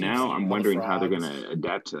of right Keeps now, eating I'm all the wondering how they're frogs. gonna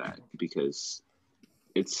adapt to that because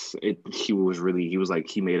he was like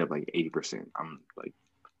he made up like 80%. I'm like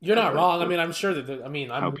You're not of wrong. I mean, I'm sure that. how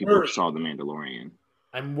I'm people worried. saw the Mandalorian.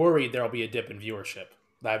 I'm worried there'll be a dip in viewership.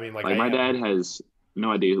 I mean, like Like my dad has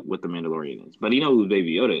no idea what the Mandalorian is, but he knows who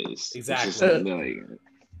Baby Yoda is. Exactly.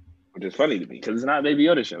 Which is funny to me because it's not a Baby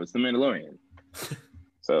Yoda show; it's the Mandalorian.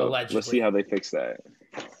 So Allegedly. let's see how they fix that.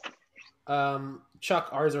 Chuck,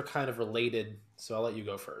 ours are kind of related, so I'll let you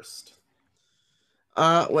go first.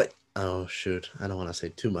 What? Oh shoot, I don't want to say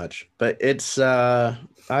too much, but it's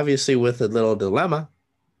obviously with a little dilemma.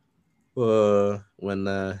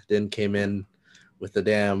 When Din came in with the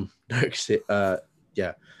damn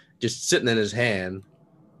just sitting in his hand,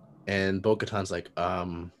 and Bo-Katan's like,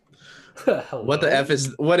 what the F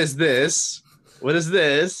is? What is this? What is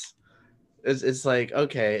this? It's like,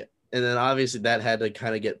 okay, and then obviously that had to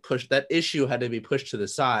kind of get pushed. That issue had to be pushed to the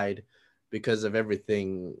side because of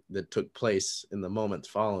everything that took place in the moments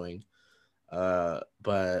following.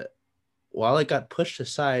 But while it got pushed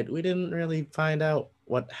aside, we didn't really find out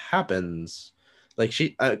what happens. Like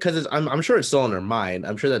she, because I'm sure it's still in her mind.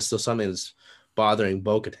 I'm sure that's still something that's bothering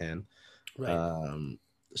Bo-Katan. Right.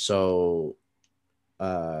 So,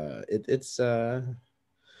 it's a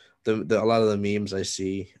lot of the memes I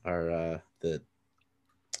see are that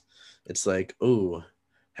it's like, ooh,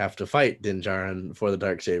 have to fight Din Djarin for the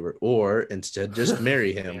Darksaber, or instead just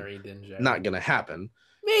marry him. Marry Din Djarin. Not gonna happen.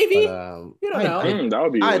 Maybe. But, you don't know. That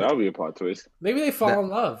would be a plot twist. Maybe they fall in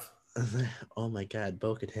love. Oh my God,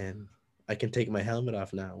 Bo-Katan! I can take my helmet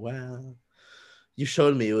off now. Wow, you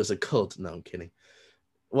showed me it was a cult. No, I'm kidding.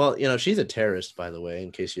 Well, she's a terrorist, by the way,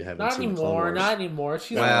 in case you haven't seen Clone Wars. Not anymore.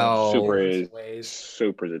 She's super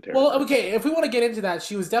the terrorist. Well, okay, if we want to get into that,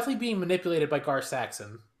 she was definitely being manipulated by Gar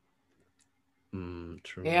Saxon.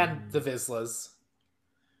 True. And the Vizslas.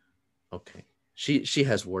 Okay. She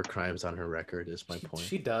has war crimes on her record, is my point.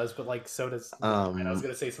 She does, but like so does I was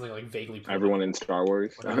gonna say something like vaguely everyone in Star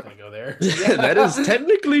Wars. We're not gonna go there. That is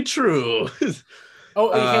technically true. Hey,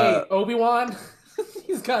 Obi-Wan.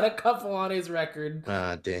 He's got a couple on his record.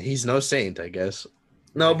 Damn, he's no saint, I guess.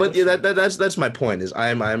 No, but yeah, that's my point. Is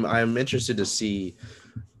I'm interested to see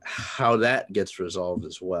how that gets resolved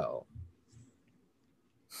as well.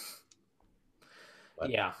 But.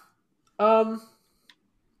 Yeah.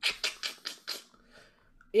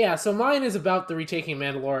 Yeah, so mine is about the retaking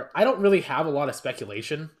Mandalore. I don't really have a lot of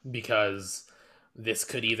speculation because this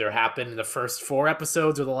could either happen in the first 4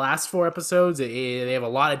 episodes or the last 4 episodes. They have a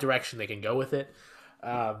lot of direction they can go with it.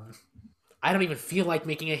 I don't even feel like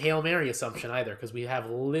making a Hail Mary assumption either because we have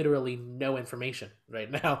literally no information right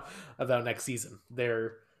now about next season.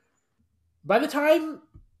 By the time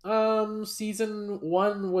season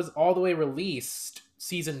 1 was all the way released,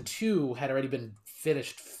 season 2 had already been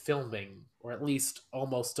finished filming, or at least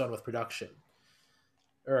almost done with production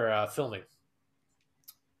or filming,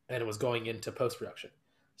 and it was going into post-production.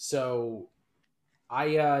 So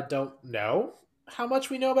I don't know how much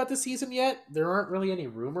we know about the season yet. There aren't really any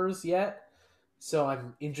rumors yet, so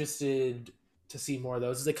I'm interested to see more of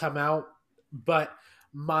those as they come out. But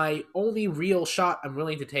my only real shot I'm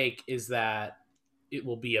willing to take is that it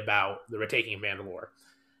will be about the retaking of Mandalore,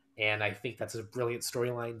 and I think that's a brilliant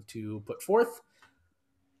storyline to put forth.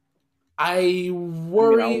 I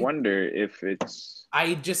wonder if it's.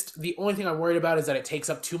 The only thing I'm worried about is that it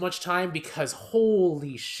takes up too much time because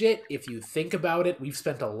holy shit, if you think about it, we've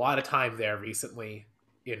spent a lot of time there recently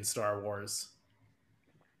in Star Wars.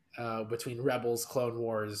 Between Rebels, Clone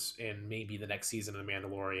Wars, and maybe the next season of The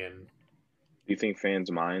Mandalorian. Do you think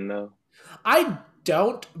fans mind, though? I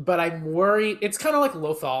don't, but I'm worried. It's kind of like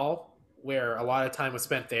Lothal, where a lot of time was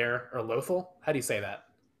spent there. Or Lothal? How do you say that?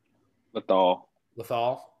 Lothal?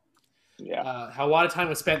 Yeah. How a lot of time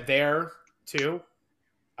was spent there, too.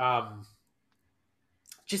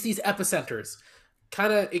 Just these epicenters.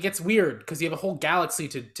 It gets weird, because you have a whole galaxy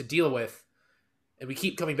to deal with. And we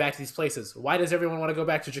keep coming back to these places. Why does everyone want to go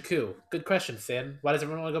back to Jakku? Good question, Finn. Why does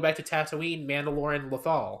everyone want to go back to Tatooine, Mandalore, and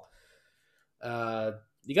Lothal?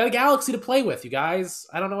 You got a galaxy to play with, you guys.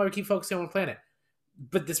 I don't know why we keep focusing on one planet.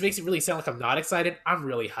 But this makes it really sound like I'm not excited. I'm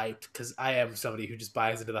really hyped, because I am somebody who just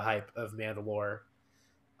buys into the hype of Mandalore.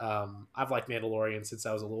 I've liked Mandalorian since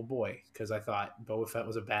I was a little boy, because I thought Boba Fett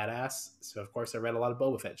was a badass. So, of course, I read a lot of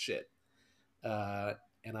Boba Fett shit.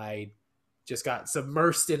 And I just got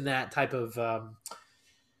submersed in that type of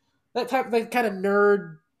that kind of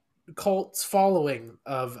nerd cults following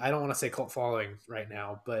of, I don't want to say cult following right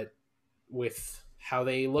now, but with how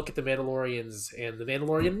they look at the Mandalorians, and the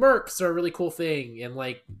Mandalorian mercs are a really cool thing, and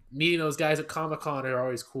like meeting those guys at Comic-Con are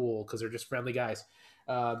always cool because they're just friendly guys.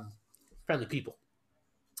 friendly people.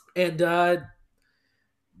 And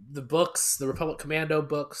the books, the Republic Commando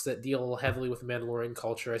books that deal heavily with Mandalorian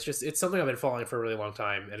culture, it's something I've been following for a really long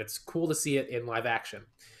time, and it's cool to see it in live action.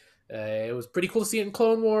 It was pretty cool to see it in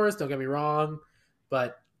Clone Wars, don't get me wrong,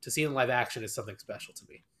 but to see it in live action is something special to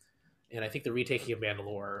me. And I think the retaking of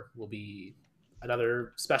Mandalore will be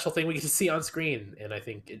another special thing we get to see on screen, and I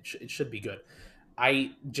think it should be good.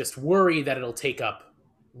 I just worry that it'll take up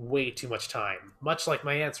way too much time, much like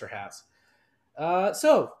my answer has.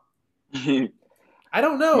 So I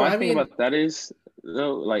don't know. My thing about that is,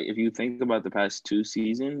 though, like if you think about the past 2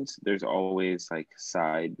 seasons, there's always like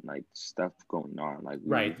side like stuff going on. Like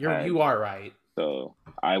right, you are right. So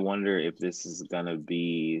I wonder if this is gonna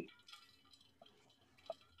be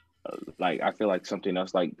like, I feel like something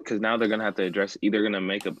else, like, because now they're gonna have to address, are they gonna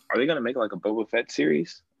make like a Boba Fett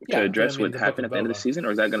series to address what happened at the end of the season,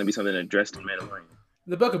 or is that gonna be something addressed in Mandalorian?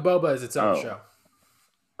 The Book of Boba is its own show.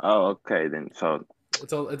 Oh, okay, then so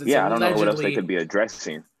it's I don't know what else they could be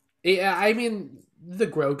addressing. Yeah, I mean the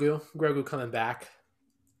Grogu coming back.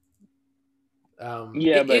 But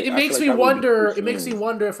it makes me wonder. It makes me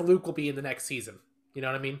wonder if Luke will be in the next season. You know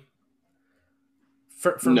what I mean?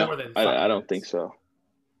 For no, more than I don't think so.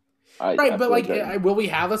 Right, but like, will we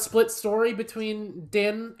have a split story between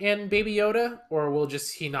Din and Baby Yoda, or will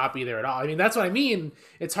he not be there at all? I mean, that's what I mean.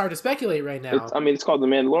 It's hard to speculate right now. It's called The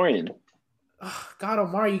Mandalorian. Oh, God,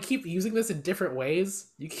 Omar, you keep using this in different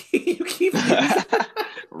ways. You keep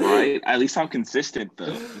right. At least I'm consistent,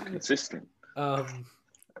 though. I'm consistent. I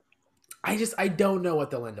don't know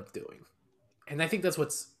what they'll end up doing, and I think that's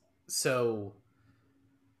what's so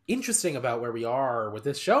interesting about where we are with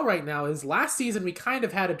this show right now. Is last season we kind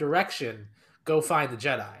of had a direction: go find the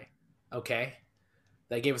Jedi. Okay,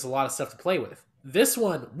 that gave us a lot of stuff to play with. This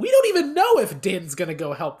one, we don't even know if Din's gonna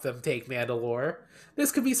go help them take Mandalore.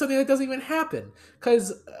 This could be something that doesn't even happen,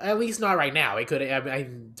 because at least not right now. It could.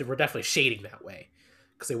 We're definitely shading that way,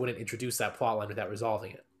 because they wouldn't introduce that plotline without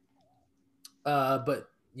resolving it. But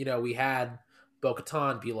we had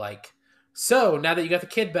Bo-Katan be like, "So now that you got the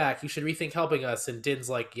kid back, you should rethink helping us." And Din's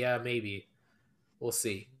like, "Yeah, maybe. We'll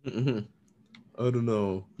see." I don't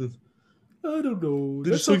know. They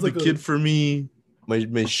just took the kid for me.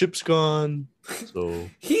 My ship's gone. So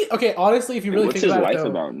honestly, if you really think about it, though,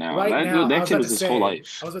 about now? Right that kid was his whole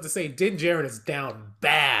life. I was about to say, Din Djarin is down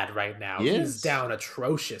bad right now. Yes. He's down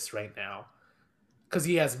atrocious right now because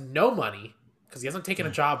he has no money, because he hasn't taken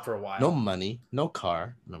a job for a while. No money, no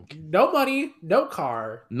car. No money, no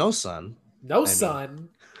car. No son. No son.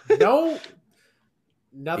 No.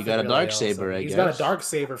 Nothing. He got a really dark saber. He's got a dark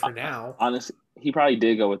saber for now. Honestly, he probably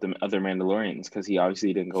did go with the other Mandalorians, because he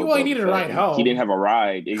obviously didn't go. Well, he needed a ride home. He didn't have a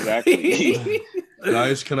ride, exactly.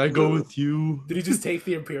 Guys, can I go with you? Did he just take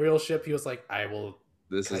the Imperial ship? He was like, "I will."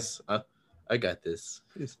 I got this.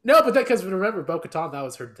 No, but because remember, Bo-Katan,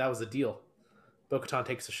 that was the deal. Bo-Katan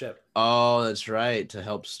takes the ship. Oh, that's right, to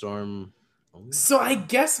help Storm. Oh. So I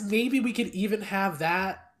guess maybe we could even have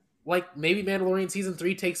that. Like, maybe Mandalorian Season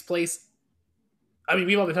 3 takes place. I mean,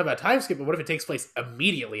 we've all been talking about time skip, but what if it takes place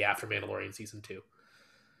immediately after Mandalorian Season 2?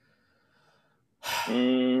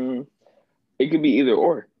 It could be either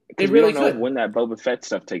or. It really we don't know could. when that Boba Fett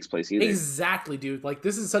stuff takes place either. Exactly, dude. Like,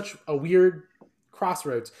 this is such a weird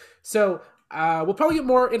crossroads. So we'll probably get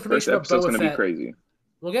more information about Boba Fett. It's going to be crazy.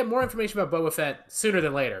 We'll get more information about Boba Fett sooner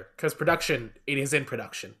than later, because it is in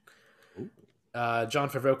production. Jon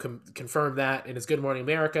Favreau confirmed that in his Good Morning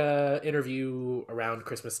America interview around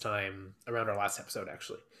Christmas time, around our last episode,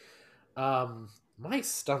 actually. My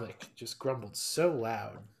stomach just grumbled so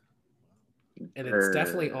loud. And it's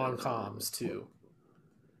definitely on comms, too.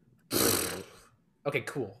 Okay,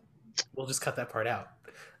 cool. We'll just cut that part out.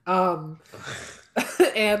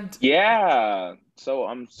 And yeah, so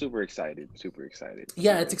I'm super excited.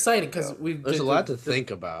 Yeah, it's exciting because there's a lot to think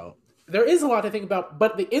about. There is a lot to think about,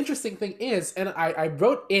 but the interesting thing is, and I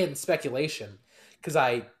wrote in speculation because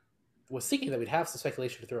I was thinking that we'd have some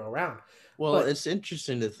speculation to throw around. Well, it's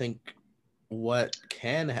interesting to think what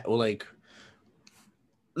can like.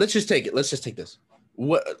 Let's just take this.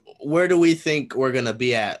 Where do we think we're gonna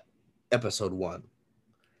be at episode 1?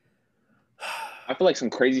 I feel like some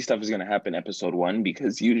crazy stuff is going to happen episode 1,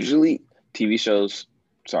 because usually TV shows,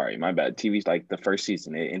 sorry, my bad. TV's like the first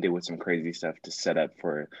season, it ended with some crazy stuff to set up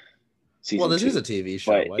for season 2. Well, this is a TV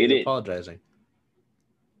show. Why are you apologizing?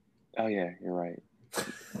 Oh, yeah, you're right.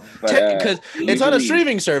 Because it's on a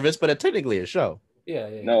streaming service, but it's technically a show. Yeah.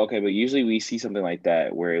 No, okay, but usually we see something like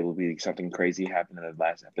that where it will be something crazy happen in the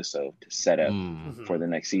last episode to set up Mm. for the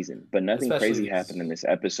next season. But nothing Especially crazy these, happened in this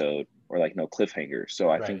episode or like no cliffhanger.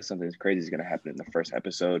 So I think right. something crazy is going to happen in the first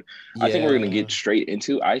episode. I think we're going to Yeah. get straight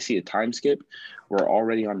into. I see a time skip. We're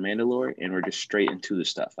already on Mandalore and we're just straight into the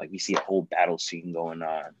stuff. Like we see a whole battle scene going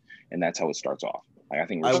on, and that's how it starts off. Like I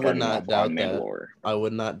think we're I would starting not off on doubt that. Mandalore. I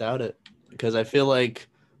would not doubt it because I feel like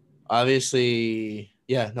obviously,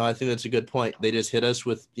 yeah, no, I think that's a good point. They just hit us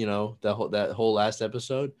with, that whole last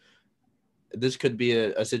episode. This could be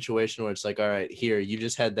a situation where it's like, all right, here, you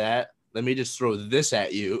just had that. Let me just throw this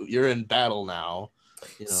at you. You're in battle now.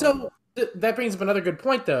 So that brings up another good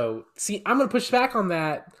point, though. See, I'm going to push back on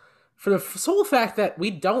that for the sole fact that we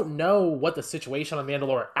don't know what the situation on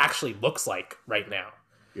Mandalore actually looks like right now.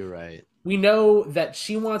 You're right. We know that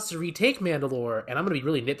she wants to retake Mandalore, and I'm going to be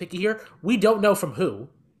really nitpicky here. We don't know from who.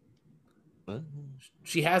 What?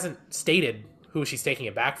 She hasn't stated who she's taking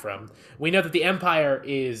it back from. We know that the Empire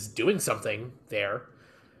is doing something there,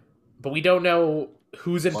 but we don't know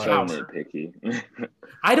who's in So power. nitpicky.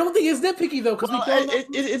 I don't think it's nitpicky though, because Well, we don't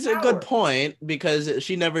know it's a good point because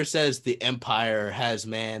she never says the Empire has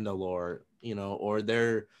Mandalore, or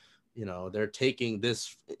they're taking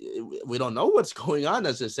this. We don't know what's going on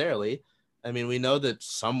necessarily. I mean, we know that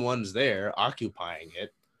someone's there occupying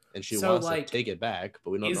it, and she wants to take it back, but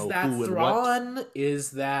we don't know who and what. Thrawn?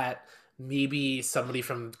 Is that maybe somebody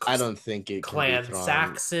from I don't think it Clan can be Thrawn.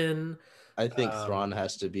 Saxon? I think Thrawn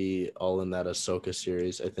has to be all in that Ahsoka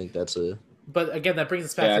series. I think that's a. But again, that brings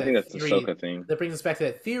us back to I think that that's the theory. Ahsoka thing. That brings us back to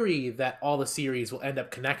that theory that all the series will end up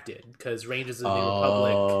connected because Rangers of the New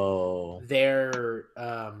Republic, their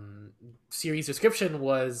series description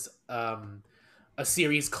was a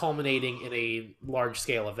series culminating in a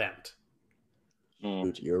large-scale event.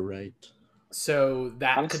 You're right. So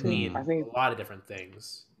that Honestly, could mean I think a lot of different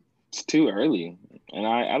things. It's too early, and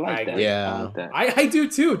I like that. Yeah, I like that. I do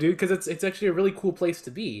too, dude, because it's actually a really cool place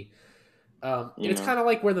to be. It's know. kind of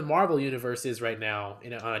like where the Marvel universe is right now,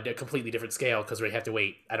 on a completely different scale, because we have to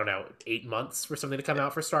wait, 8 months for something to come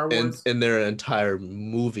out for Star Wars. And their entire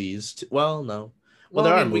movies. Well, no. Well,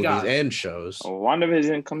 there are movies and shows.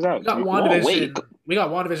 WandaVision comes out. We got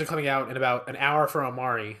WandaVision coming out in about an hour for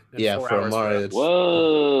Amari. Yeah, for Amari.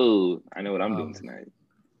 Whoa! I know what I'm doing tonight.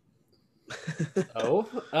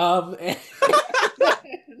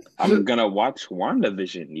 I'm gonna watch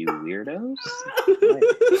WandaVision, you weirdos.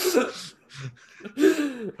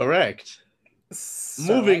 Correct. So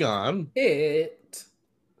moving on.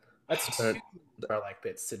 That's two Starlight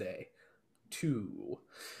bits today. 2.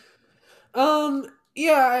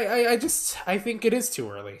 Yeah, I think it is too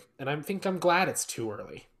early, and I'm glad it's too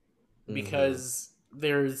early because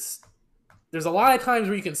there's a lot of times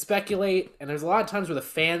where you can speculate, and there's a lot of times where the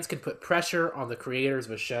fans can put pressure on the creators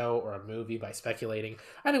of a show or a movie by speculating.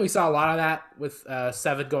 I think we saw a lot of that with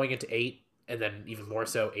 7 going into 8, and then even more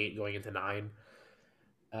so 8 going into 9.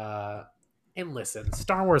 And listen,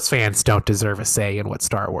 Star Wars fans don't deserve a say in what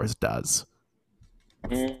Star Wars does.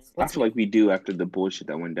 I feel like we do after the bullshit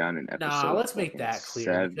that went down in episode. Nah, let's make that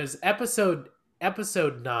clear because episode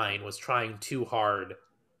 9 was trying too hard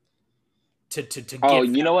to Oh,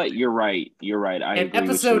 you know what? You're right. I agree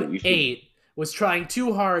episode with you. 8 was trying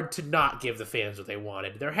too hard to not give the fans what they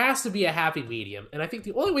wanted. There has to be a happy medium, and I think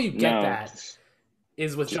the only way you get that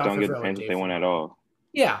is with Jon Favreau. Don't give the fans what they want at all.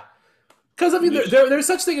 Yeah, because I mean, there's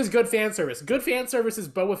such thing as good fan service. Good fan service is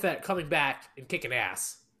Boba Fett coming back and kicking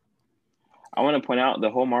ass. I want to point out the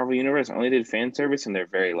whole Marvel universe only did fan service in their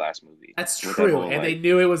very last movie. That's true, and they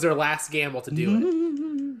knew it was their last gamble to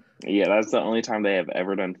do it. Yeah, that's the only time they have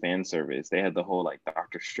ever done fan service. They had the whole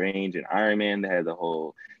Doctor Strange and Iron Man. They had the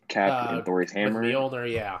whole Cap and Thor's hammer.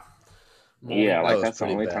 Mjolnir, yeah. Yeah, that's the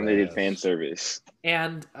only time they did fan service.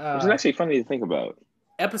 And which is actually funny to think about.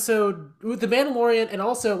 Episode with the Mandalorian, and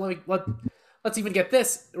also let's even get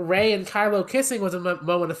this: Rey and Kylo kissing was a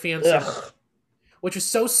moment of fan service. Which is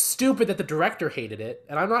so stupid that the director hated it,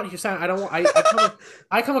 and I'm not here saying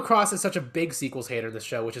I come across as such a big sequels hater in this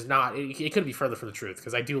show, which is not. It couldn't be further from the truth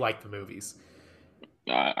because I do like the movies.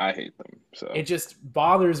 I hate them. So it just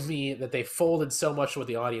bothers me that they folded so much of what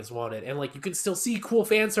the audience wanted, and you can still see cool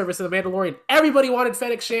fan service in The Mandalorian. Everybody wanted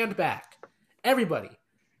Fennec Shand back, everybody,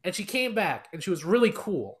 and she came back, and she was really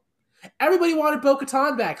cool. Everybody wanted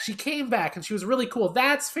Bo-Katan back. She came back, and she was really cool.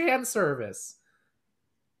 That's fan service.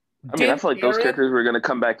 I mean, I feel like those characters were going to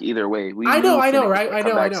come back either way. I know, right? I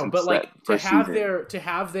know. But to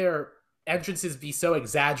have their entrances be so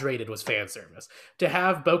exaggerated was fan service. To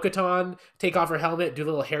have Bo-Katan take off her helmet, do a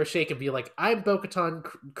little hair shake, and be like, "I'm Bo-Katan,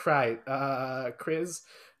 Kryze,"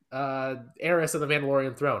 heiress of the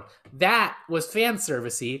Mandalorian throne. That was fan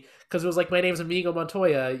servicey because it was like, my name's Amigo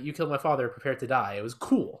Montoya. You killed my father. Prepare to die. It was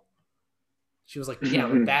cool. She was like, yeah,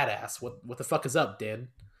 I'm a badass. What the fuck is up, Din?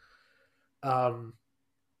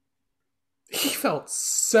 He felt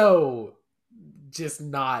so just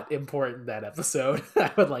not important that episode.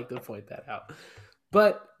 I would like to point that out.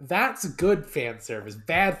 But that's good fan service.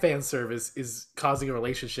 Bad fan service is causing a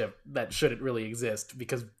relationship that shouldn't really exist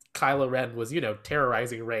because Kylo Ren was,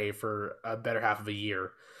 terrorizing Rey for a better half of a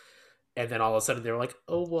year. And then all of a sudden they were like,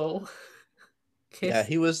 oh, whoa. Yeah,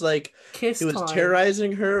 he was like, Kiss he was time.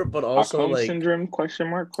 terrorizing her, but also Stockholm like syndrome? Question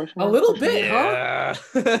mark? A little question bit, mark?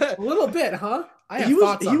 huh? A little bit, huh? I have he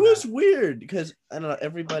thoughts on was that. weird because I don't know,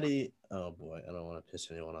 everybody. Oh boy, I don't want to piss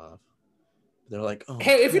anyone off. They're like, oh,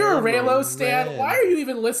 Hey, if you're a Kylo Reylo stan, Ren. why are you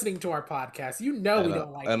even listening to our podcast? You know we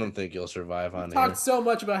don't like I it. don't think you'll survive on We here. talked so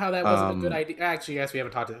much about how that wasn't a good idea. Actually, yes, we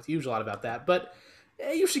haven't talked a huge lot about that, but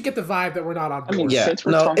you should get the vibe that we're not on board. I mean, Yeah, since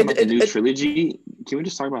we're no, talking about the new trilogy, can we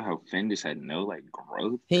just talk about how Finn just had no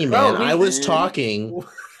growth? Hey man, Bro, I was talking.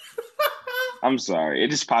 I'm sorry, it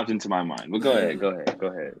just popped into my mind. But go ahead.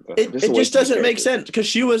 It just doesn't make sense because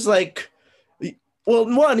she was like, well,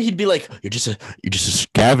 one, he'd be like, you're just a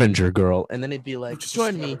scavenger girl, and then he'd be like,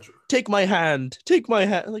 join me, take my hand.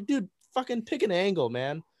 I'm like, dude, fucking pick an angle,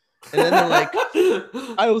 man. And then they're like,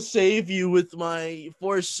 I will save you with my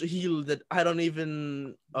force heal that I don't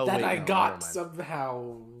even. Oh, that wait, I no, got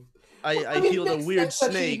somehow. I healed a weird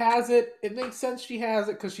snake. She has it. It makes sense she has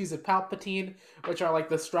it because she's a Palpatine, which are like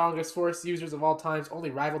the strongest Force users of all times,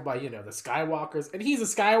 only rivaled by the Skywalkers, and he's a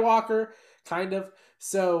Skywalker, kind of.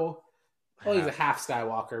 So, well, he's a half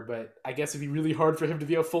Skywalker, but I guess it'd be really hard for him to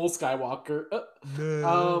be a full Skywalker.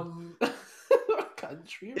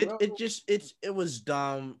 Country road. It was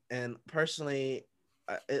dumb, and personally,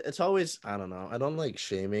 it's always, I don't know, I don't like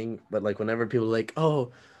shaming, but like whenever people are like,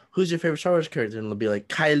 oh, who's your favorite Star Wars character, and they'll be like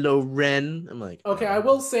Kylo Ren, I'm like, okay, I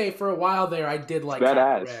will say for a while there I did like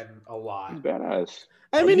Kylo Ren a lot. He's badass.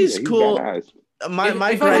 I mean, he's cool. Badass.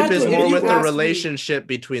 My gripe is more with the relationship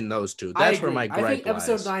between those two. That's where my gripe lies. I think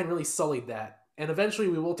episode 9 really sullied that. And eventually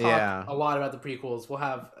we will talk a lot about the prequels. We'll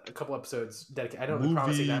have a couple episodes dedicated. I don't know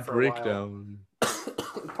promising that for a while.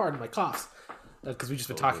 Pardon my coughs. Because we've just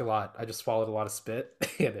been talking a lot. I just swallowed a lot of spit.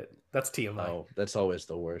 And that's TMI. Oh, that's always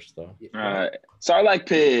the worst, though. Sarlacc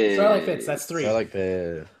pits. That's 3. Sarlacc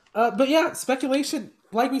pit. But yeah, speculation.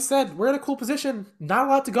 Like we said, we're in a cool position. Not a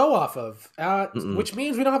lot to go off of. Which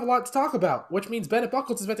means we don't have a lot to talk about. Which means Bennett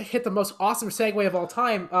Buckles is about to hit the most awesome segue of all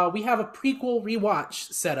time. We have a prequel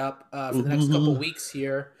rewatch set up for the next couple weeks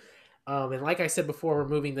here. And like I said before, we're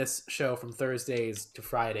moving this show from Thursdays to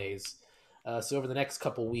Fridays. So over the next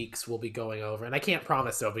couple weeks, we'll be going over. And I can't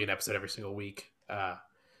promise there'll be an episode every single week.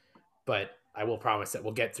 But I will promise that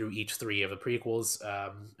we'll get through each 3 of the prequels,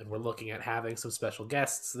 and we're looking at having some special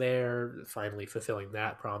guests there, finally fulfilling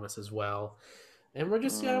that promise as well. And we're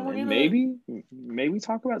just, we're gonna maybe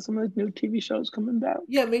talk about some of the new TV shows coming out.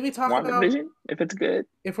 Yeah, maybe talk about WandaVision, if it's good.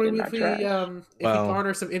 If we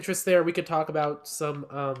garner some interest there, we could talk about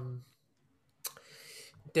some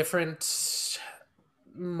different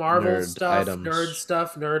Marvel stuff,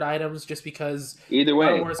 nerd items, just because. Either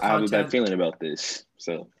way, I have a bad feeling about this.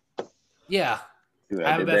 So. Yeah,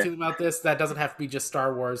 I have a bad feeling about this. That doesn't have to be just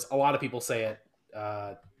Star Wars. A lot of people say it,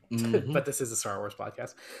 but this is a Star Wars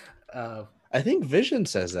podcast. I think Vision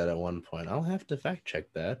says that at one point. I'll have to fact check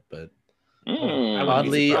that, but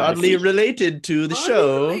oddly related to the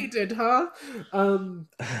show. Related, huh?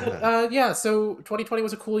 Yeah. So 2020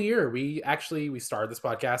 was a cool year. We started this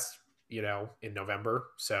podcast, in November,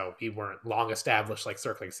 so we weren't long established like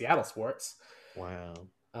Circling Seattle Sports. Wow.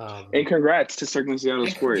 And congrats to Circling Seattle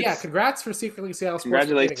Sports. Yeah, congrats for Circling Seattle Sports.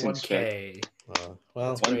 Congratulations, 1K.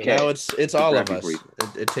 Well, 1K. Now it's all of us.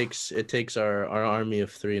 It takes our army of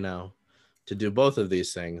 3 now to do both of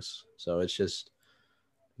these things. So it's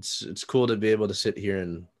cool to be able to sit here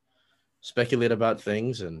and speculate about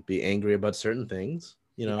things and be angry about certain things.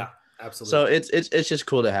 Yeah, absolutely. So it's just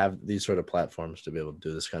cool to have these sort of platforms to be able to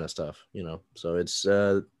do this kind of stuff. So it's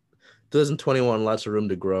 2021, lots of room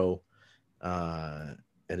to grow.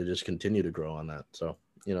 And to just continue to grow on that. So,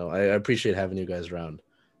 I appreciate having you guys around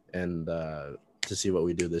and to see what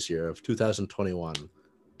we do this year of 2021.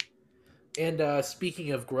 And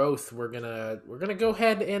speaking of growth, we're gonna go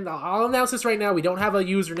ahead and I'll announce this right now. We don't have a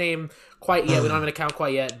username quite yet. We don't have an account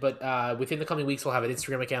quite yet, but within the coming weeks, we'll have an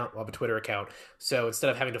Instagram account, we'll have a Twitter account. So instead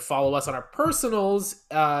of having to follow us on our personals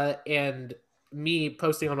and me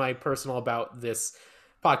posting on my personal about this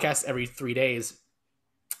podcast every 3 days,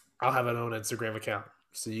 I'll have an own Instagram account.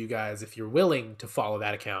 So you guys, if you're willing to follow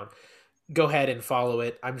that account, go ahead and follow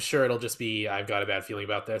it. I'm sure it'll just be I've got a bad feeling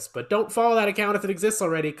about this, but don't follow that account if it exists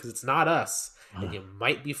already because it's not us. And you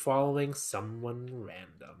might be following someone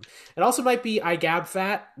random. It also might be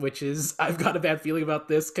iGabFat, which is I've got a bad feeling about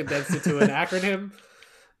this condensed into an acronym.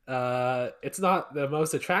 It's not the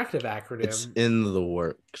most attractive acronym. It's in the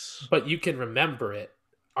works. But you can remember it.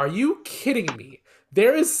 Are you kidding me?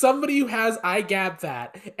 There is somebody who has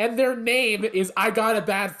iGabFat, and their name is I got a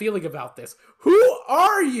bad feeling about this. Who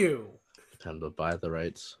are you? Time to buy the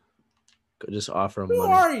rights. Just offer him Who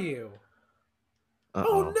money. are you? Uh-oh.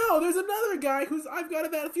 Oh no, there's another guy who's I've got a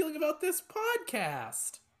bad feeling about this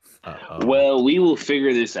podcast. Uh-oh. Well, we will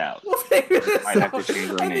figure this out. We'll figure this Might have out. to change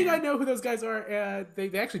our I think name. I know who those guys are. They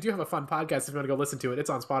actually do have a fun podcast if you want to go listen to it. It's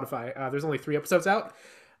on Spotify. There's only 3 episodes out,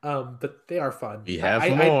 but they are fun. We have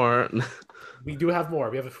more. We do have more.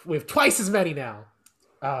 We have twice as many now.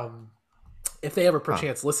 If they ever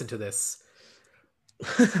perchance listen to this,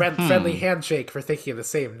 friendly handshake for thinking of the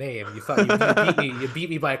same name. You thought you beat me. You beat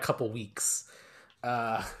me by a couple weeks.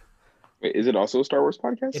 Wait, is it also a Star Wars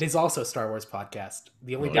podcast? It is also a Star Wars podcast.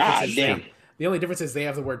 The only God difference damn. is the only difference is they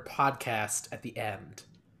have the word podcast at the end.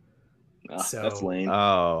 So That's lame.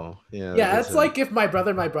 Oh, yeah. Yeah, it's like if my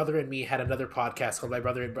brother and me had another podcast called My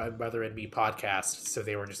Brother and Me Podcast, so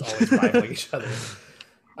they were just always rivaling each other.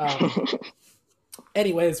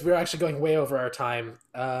 Anyways, we're actually going way over our time.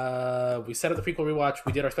 We set up the prequel rewatch.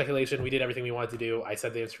 We did our speculation. We did everything we wanted to do. I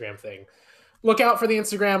said the Instagram thing. Look out for the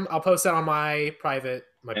Instagram. I'll post that on my private.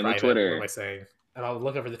 The Twitter. What am I saying? And I'll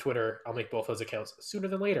look over the Twitter. I'll make both those accounts sooner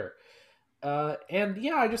than later. And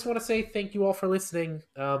yeah, I just want to say thank you all for listening.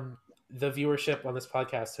 The viewership on this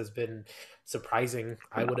podcast has been surprising.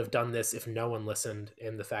 I would have done this if no one listened,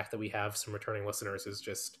 and the fact that we have some returning listeners is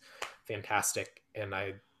just fantastic. And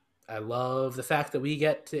I love the fact that we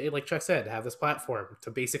get to, like Chuck said, have this platform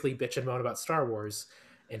to basically bitch and moan about Star Wars,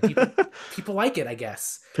 and people like it, I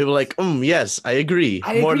guess. People are like, yes, I agree.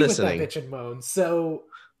 More listening. With that bitch and moan. So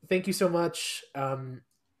thank you so much. And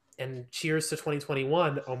cheers to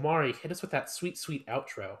 2021. Omari, hit us with that sweet, sweet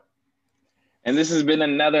outro. And this has been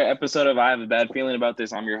another episode of I Have a Bad Feeling About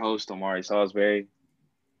This. I'm your host, Omari Salisbury.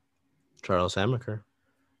 Charles Hamaker.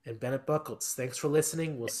 And Bennett Buckles. Thanks for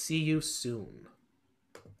listening. We'll see you soon.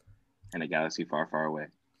 In a galaxy far, far away.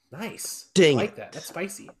 Nice. Dang I like it. that. That's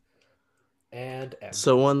spicy. And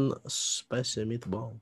So one spicy meatball.